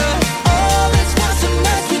 Oh, that's why some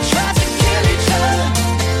nights we try to kill each other.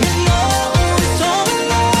 You know it's always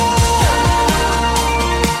love.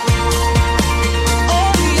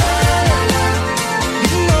 Oh yeah,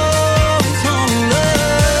 you know it's always love.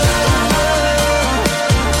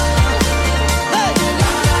 Hey,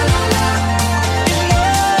 la la la la, you know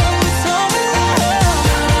it's always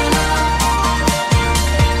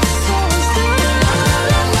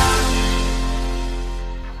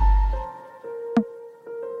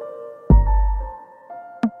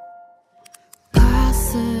かす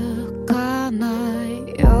かない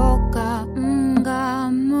予感が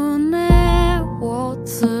胸を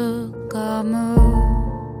つかむ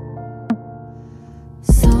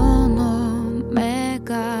その目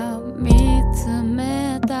が見つ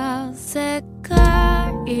めた世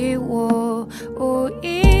界を追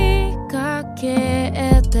いかけ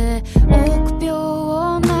て臆病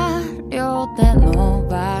な両手伸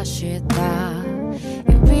ばした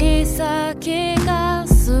指先が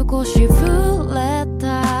少し触れた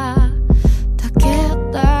だけ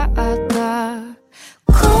だった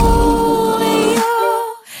声よ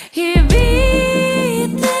響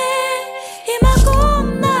いて今こん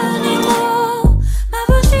なにも眩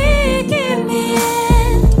しい君へ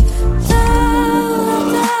た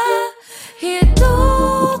だ一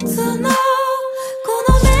つのこ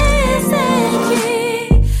のメッセージ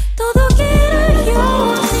届けるよ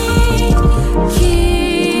うにき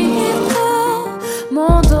っと戻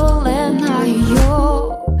れないよ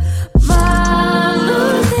まる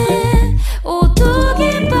でおとぎ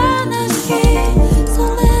話そ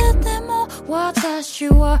れでも私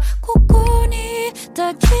はここにい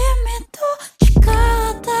た君と誓っ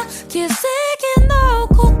た奇跡の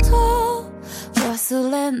こと忘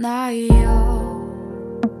れないよ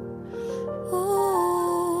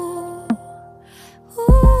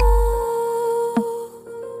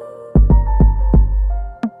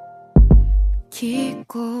聞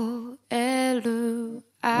こえる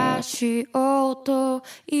足音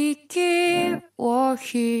息を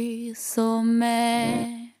潜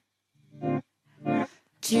め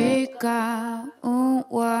間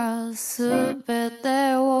はすべ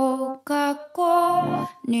てを過去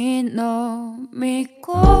に飲み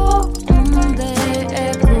込んで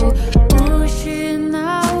いく失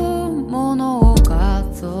うものを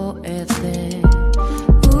数えて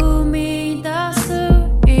生み出す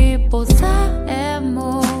一歩さえ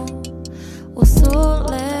も恐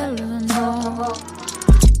れるの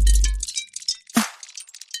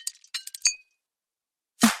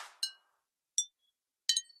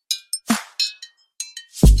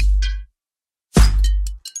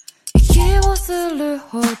する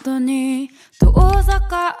ほどに遠ざ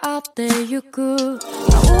かってゆく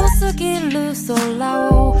青すぎる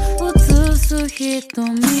空を映す瞳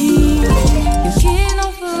雪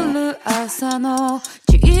の降る朝の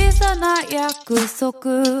小さな約束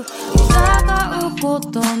疑うこ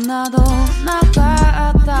となどな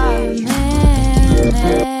かったよね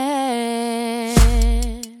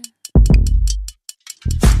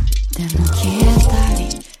でも消えたり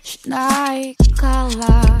しないか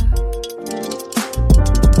ら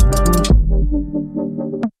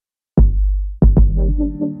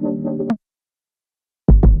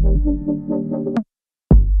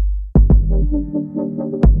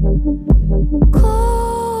声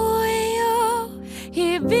を響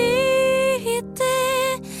いて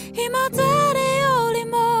今誰より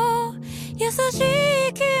も優し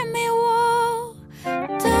い君をた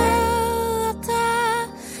った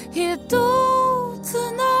一つ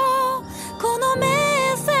のこのメ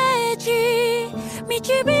ッセージ導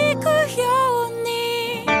くように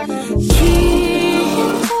きっ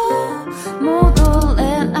と戻れ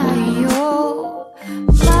ないよ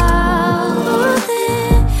まるで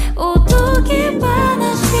おとぎ話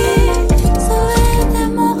それで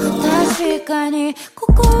も確かにこ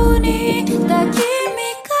こにいた君が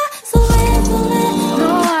それぞれの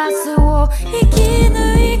明日を生き抜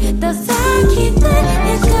いた先で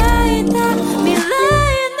描いた未来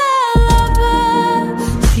ならば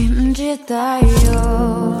信じたいよ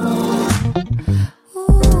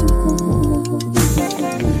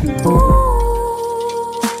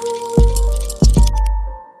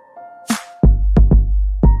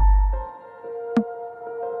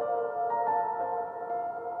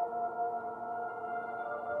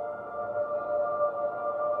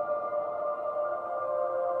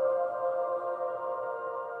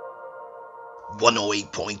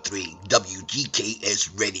108.3 WGKS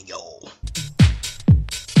Radio.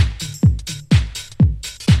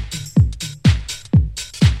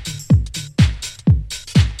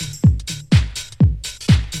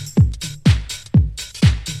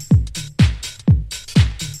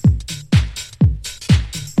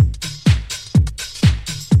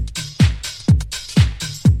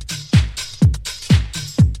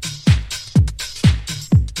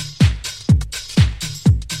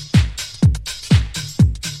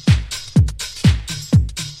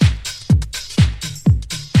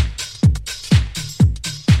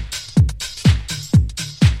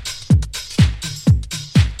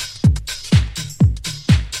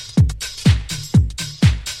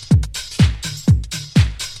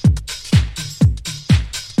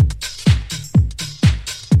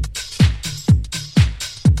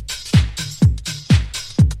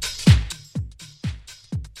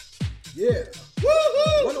 Yeah.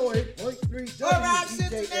 Woohoo! 108.3 All right,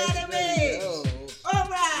 Cincinnati Reds. All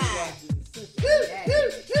right.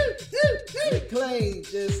 McLean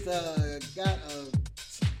just got a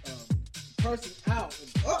person out.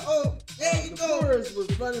 Uh-oh. There you go. The Brewers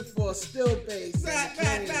was running for a still base.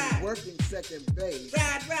 Right. Working second base.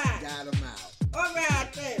 Right. Got him out. All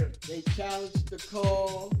right, there. They challenged the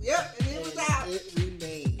call. Yep, and it was out. It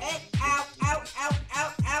remained. Out.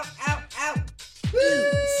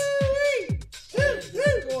 Woo-wee! The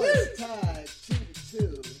score is tied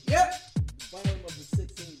 2-2. Yep. Bottom of the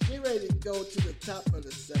 6th inning. Get ready to go to the top of the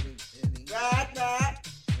 7th inning. Right. And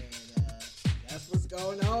that's what's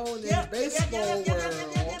going on in baseball world.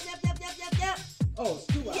 Oh, it's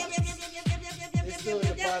 2 outs. They're still in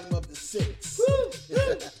the bottom of the 6th.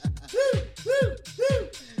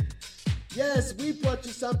 Yes, we brought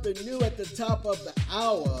you something new at the top of the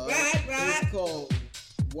hour. Right. It's called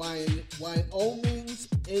Wyoming's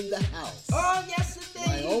in the House. Oh, yes,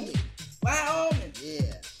 indeed. Wyoming.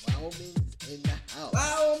 Yeah, Wyoming's in the house.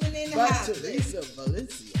 Wyoming in the house. By Teresa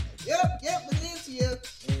Valencia. Yep, Valencia.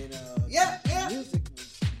 And the music was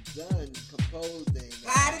done, composed, and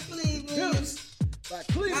Heidi Cleveland. produced by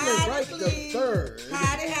Cleveland Wright the Third.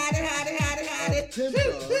 Howdy. Timber,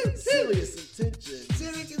 Serious Intention.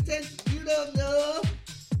 You don't know.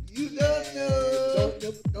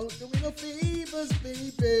 Don't do me no favors,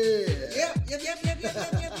 baby. Yep.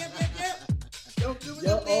 Don't do me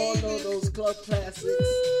no favors. Y'all all know those club classics.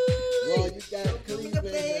 Well, you got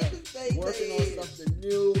Cleveland working on something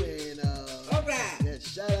new, and all right. Yeah,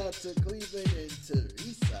 shout out to Cleveland and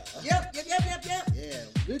Teresa. Yep. Yeah,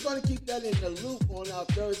 we're gonna keep that in the loop on our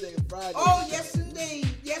Thursday and Friday. Oh, show. yes indeed.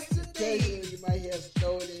 Occasionally, you might have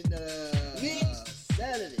throw it in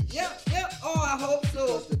Saturday. Yep. Oh, I hope so.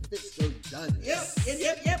 Because the fit's so done. Yep.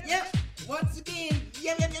 Once again,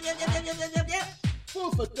 yep.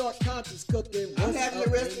 Food for thought, conscious cooking. I'm having the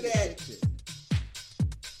rest of that.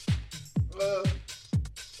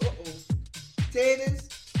 Potatoes,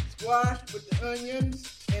 squash with the onions,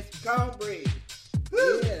 and some cornbread.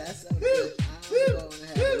 Yeah, that sounds good. I'm gonna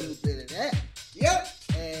have a little bit of that. Yep.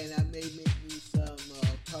 And I may make me some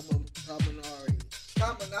caminari.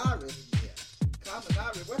 Caminari? Yeah.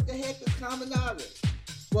 Caminari? What the heck is caminari?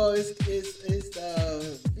 Well, it's vegan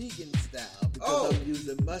style because I'm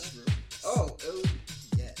using mushrooms. Oh.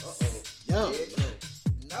 Yes. Yum. Yeah.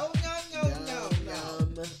 No.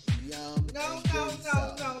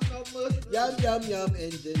 Yum,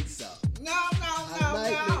 and then some. No. I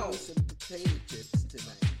might make me some potato chips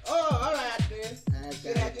tonight. Oh, all right then. I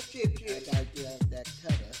gotta get out that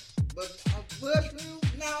cutter. But mushroom?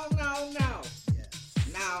 No. Yes.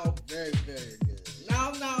 No. Very, very good.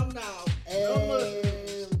 No. And No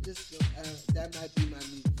mushroom. just that might be my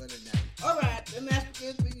meat for the night. All right, then that's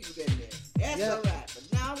good for you then. That's all right.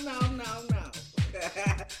 But no.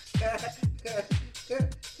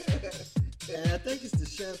 And I think it's the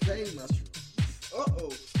champagne mushrooms. Uh-oh. I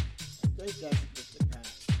think that's the kind.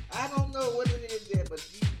 I don't know what it is there, but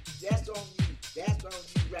that's on you. That's on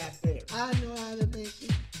you right there. I know how to make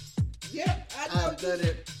it. Yep, I know. I've done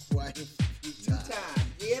it quite a few times.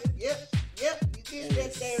 Yep. You did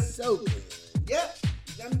that there. So good. Yep.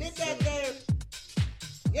 Done did that there.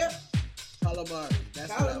 Yep. Calamari.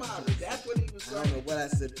 That's what he was saying. I don't know what I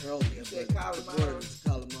said earlier. You said calamari. The word is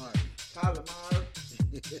calamari.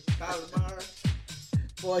 Calamari.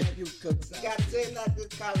 Boy, you cook You got to say it like this,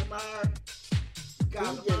 calamari.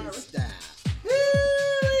 Vegan style.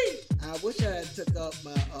 I wish I had took up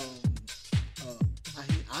my ahi.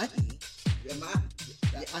 Yeah,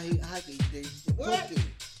 the ahi thing. What?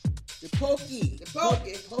 The pokey. Not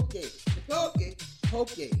the poke,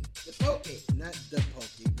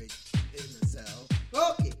 but in myself.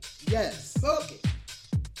 Pokey. Yes. Pokey.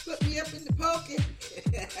 Put me up in the pokey.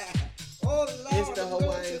 Oh, Lord. It's the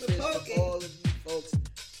Hawaiian fish for all of you folks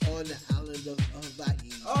on the island of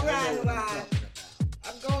Hawaii. All right.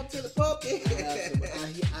 I'm going to the pokey. I have some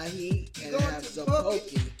ahi and I have some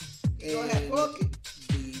pokey. You're going to have pokey?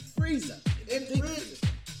 The freezer. In the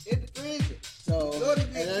freezer. So,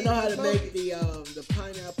 and I know how to make the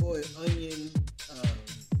pineapple and onion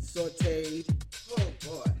sauteed. Oh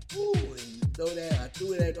boy! Ooh, and I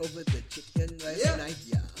threw that over the chicken last night.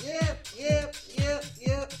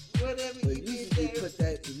 Yep. Whatever but you usually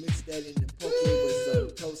did you mix that in the poke with some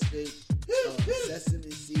toasted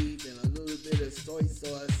sesame seeds and a little bit of soy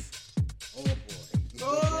sauce. Oh boy!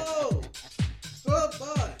 Oh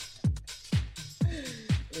boy!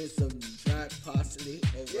 And some dried parsley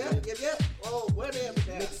over it. Yep. Oh, whatever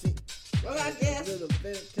that. Mix it. Well, I guess. A little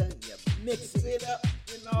vinegar, you mix it up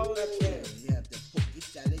and all that there. You have the poke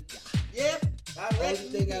salad. Yep. Only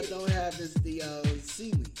thing I don't have is the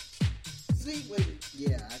seaweed. Seaweed?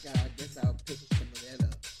 Yeah, I guess I'll pick some of that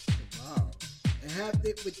up tomorrow. And have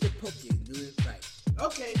it with the poke and do it right.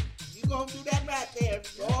 Okay, you gonna do that right there.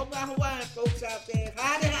 For all my Hawaiian folks out there.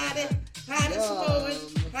 Howdy,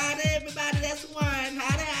 Samoans. Howdy, everybody that's Hawaiian.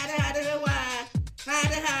 Howdy, Hawaii.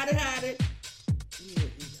 Howdy.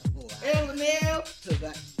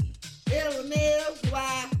 El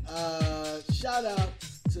Hawaii. Shout out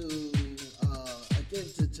to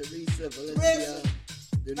Teresa Valencia.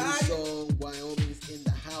 The new song Wyoming's in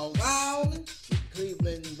the house. Wyoming.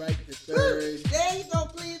 Cleveland right the third. There you go,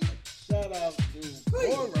 Cleveland. Shout out to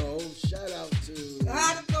Goro. Shout out to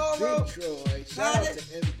Detroit. Shout out to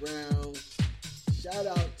M. Brown. Shout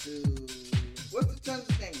out to what's the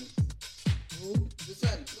son's name? Who? The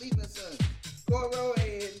son, Cleveland's son. Goro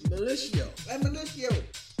and Milicio.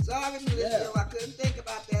 Sorry, Milicio. I couldn't think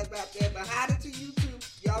about that right there. But howdy to you two.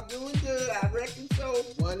 Y'all doing good, I reckon so.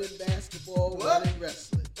 One in basketball, one in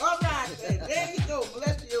wrestling. All right, then. There you go,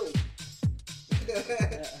 Milicio.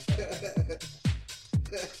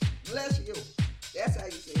 Milicio. That's how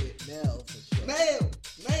you say it. Mel, for sure. Mel.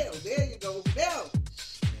 There you go. Mel.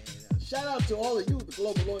 Shout out to all of you, the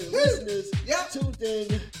Global Loyal listeners. Tuned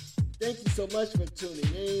in. Thank you so much for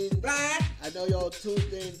tuning in. Right. I know y'all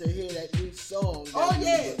tuned in to hear that new song. Oh,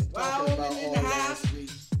 yeah. Wyoming in the house. Week.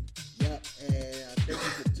 Yep. And thank you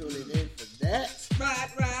for tuning in for that. Right.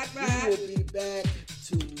 We will be back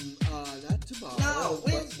not tomorrow. No,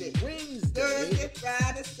 Wednesday. Thursday,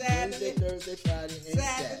 Friday, Wednesday, Thursday, Friday, and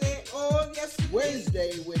Saturday. Oh, yes, indeed.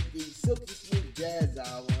 Wednesday with the Silky Smooth Jazz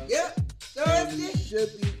Hour. Yep. Thursday. And we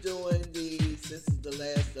should be doing since it's the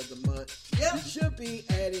last of the month, we should be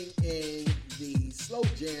adding in the slow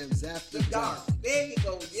jams after dark. There you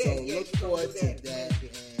go. Yeah, so look forward to that.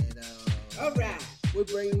 And all right. We'll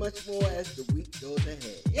bring much more as the week goes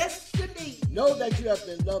ahead. Yes, indeed. Know that you have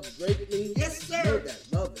been loved greatly. Yes, sir. Know that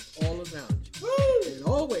love is all around you. Woo. And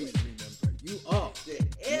always remember, you are the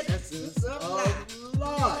essence of life.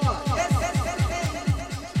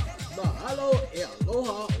 Mahalo e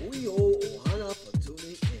aloha uio ohana for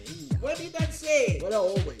tuning in. What did that say? What I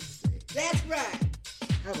always say. That's right.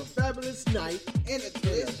 Have a fabulous night and a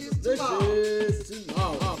delicious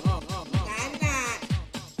tomorrow. Night.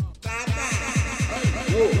 Bye-bye.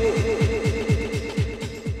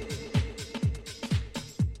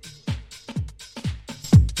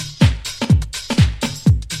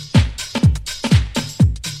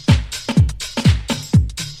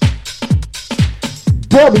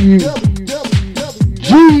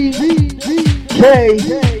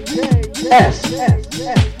 WGKS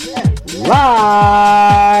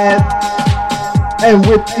live and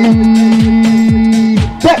with the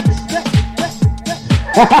best.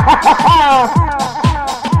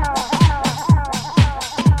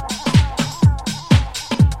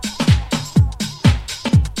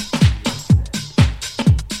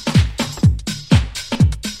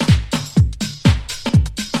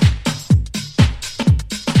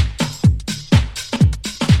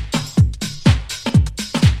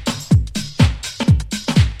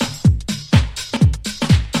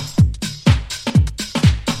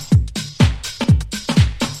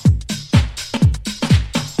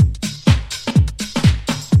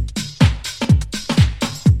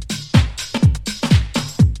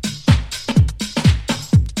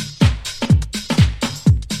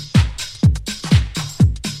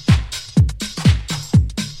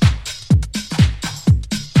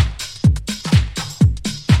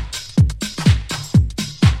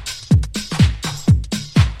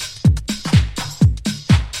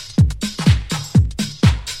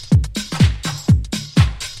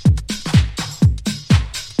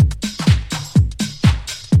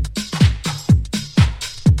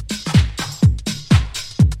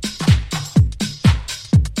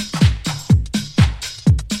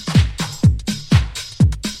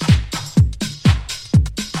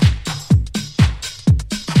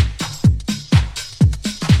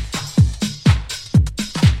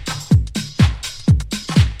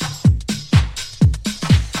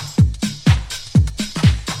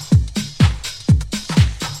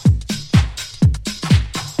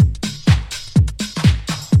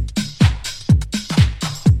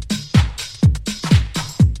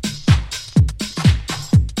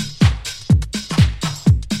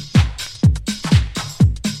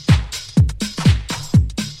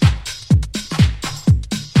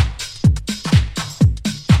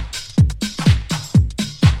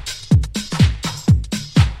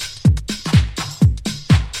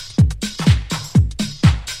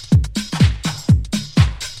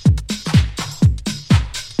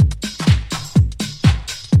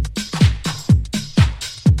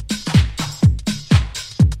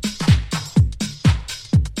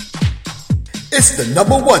 It's the #1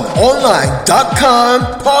 online.com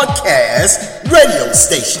podcast radio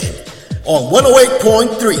station on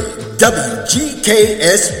 108.3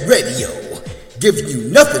 WGKS Radio, giving you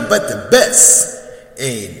nothing but the best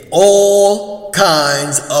in all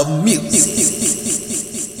kinds of music.